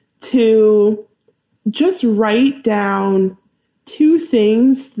to just write down two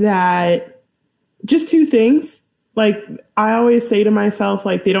things. Like, I always say to myself,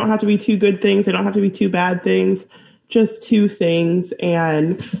 they don't have to be two good things. They don't have to be two bad things, just two things.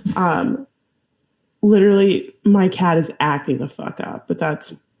 And literally, my cat is acting the fuck up, but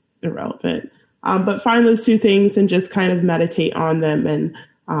that's irrelevant. But find those two things and just kind of meditate on them and,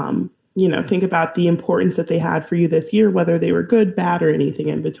 think about the importance that they had for you this year, whether they were good, bad, or anything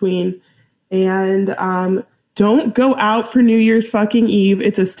in between. And don't go out for New Year's fucking Eve.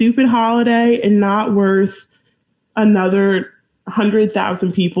 It's a stupid holiday and not worth another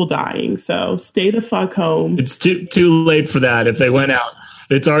 100,000 people dying. So stay the fuck home. It's too late for that. If they went out,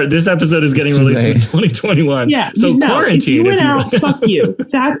 this episode is getting released in 2021. Yeah. So quarantine. If you went out, fuck you.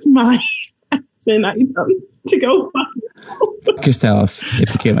 That's my action item to go fuck yourself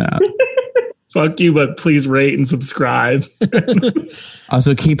if you came out. Fuck you, but please rate and subscribe.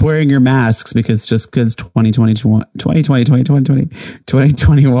 Also, keep wearing your masks because 2021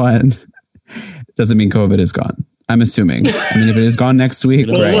 doesn't mean COVID is gone. I'm assuming. I mean, if it is gone next week,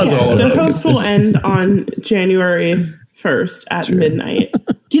 well, right? The host will end on January 1st at midnight.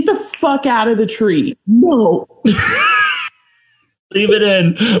 Get the fuck out of the tree. No. Leave it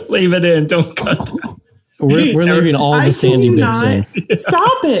in. Don't cut. We're leaving all the sandy bits in.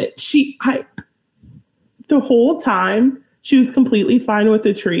 Stop it. The whole time she was completely fine with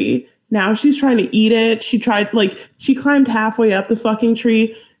the tree. Now she's trying to eat it. She climbed halfway up the fucking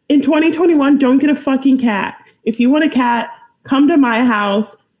tree. In 2021, don't get a fucking cat. If you want a cat, come to my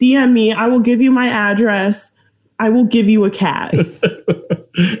house, DM me. I will give you my address. I will give you a cat.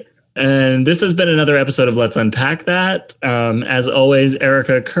 And this has been another episode of Let's Unpack That. As always,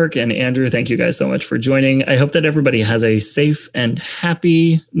 Erica, Kirk, and Andrew, thank you guys so much for joining. I hope that everybody has a safe and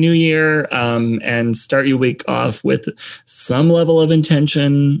happy new year, and start your week off with some level of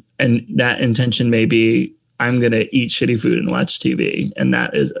intention. And that intention may be, I'm going to eat shitty food and watch TV, and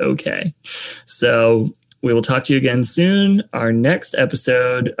that is okay. So we will talk to you again soon. Our next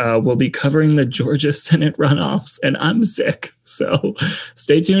episode will be covering the Georgia Senate runoffs, and I'm sick. So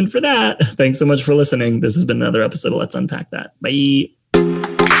stay tuned for that. Thanks so much for listening. This has been another episode of Let's Unpack That. Bye.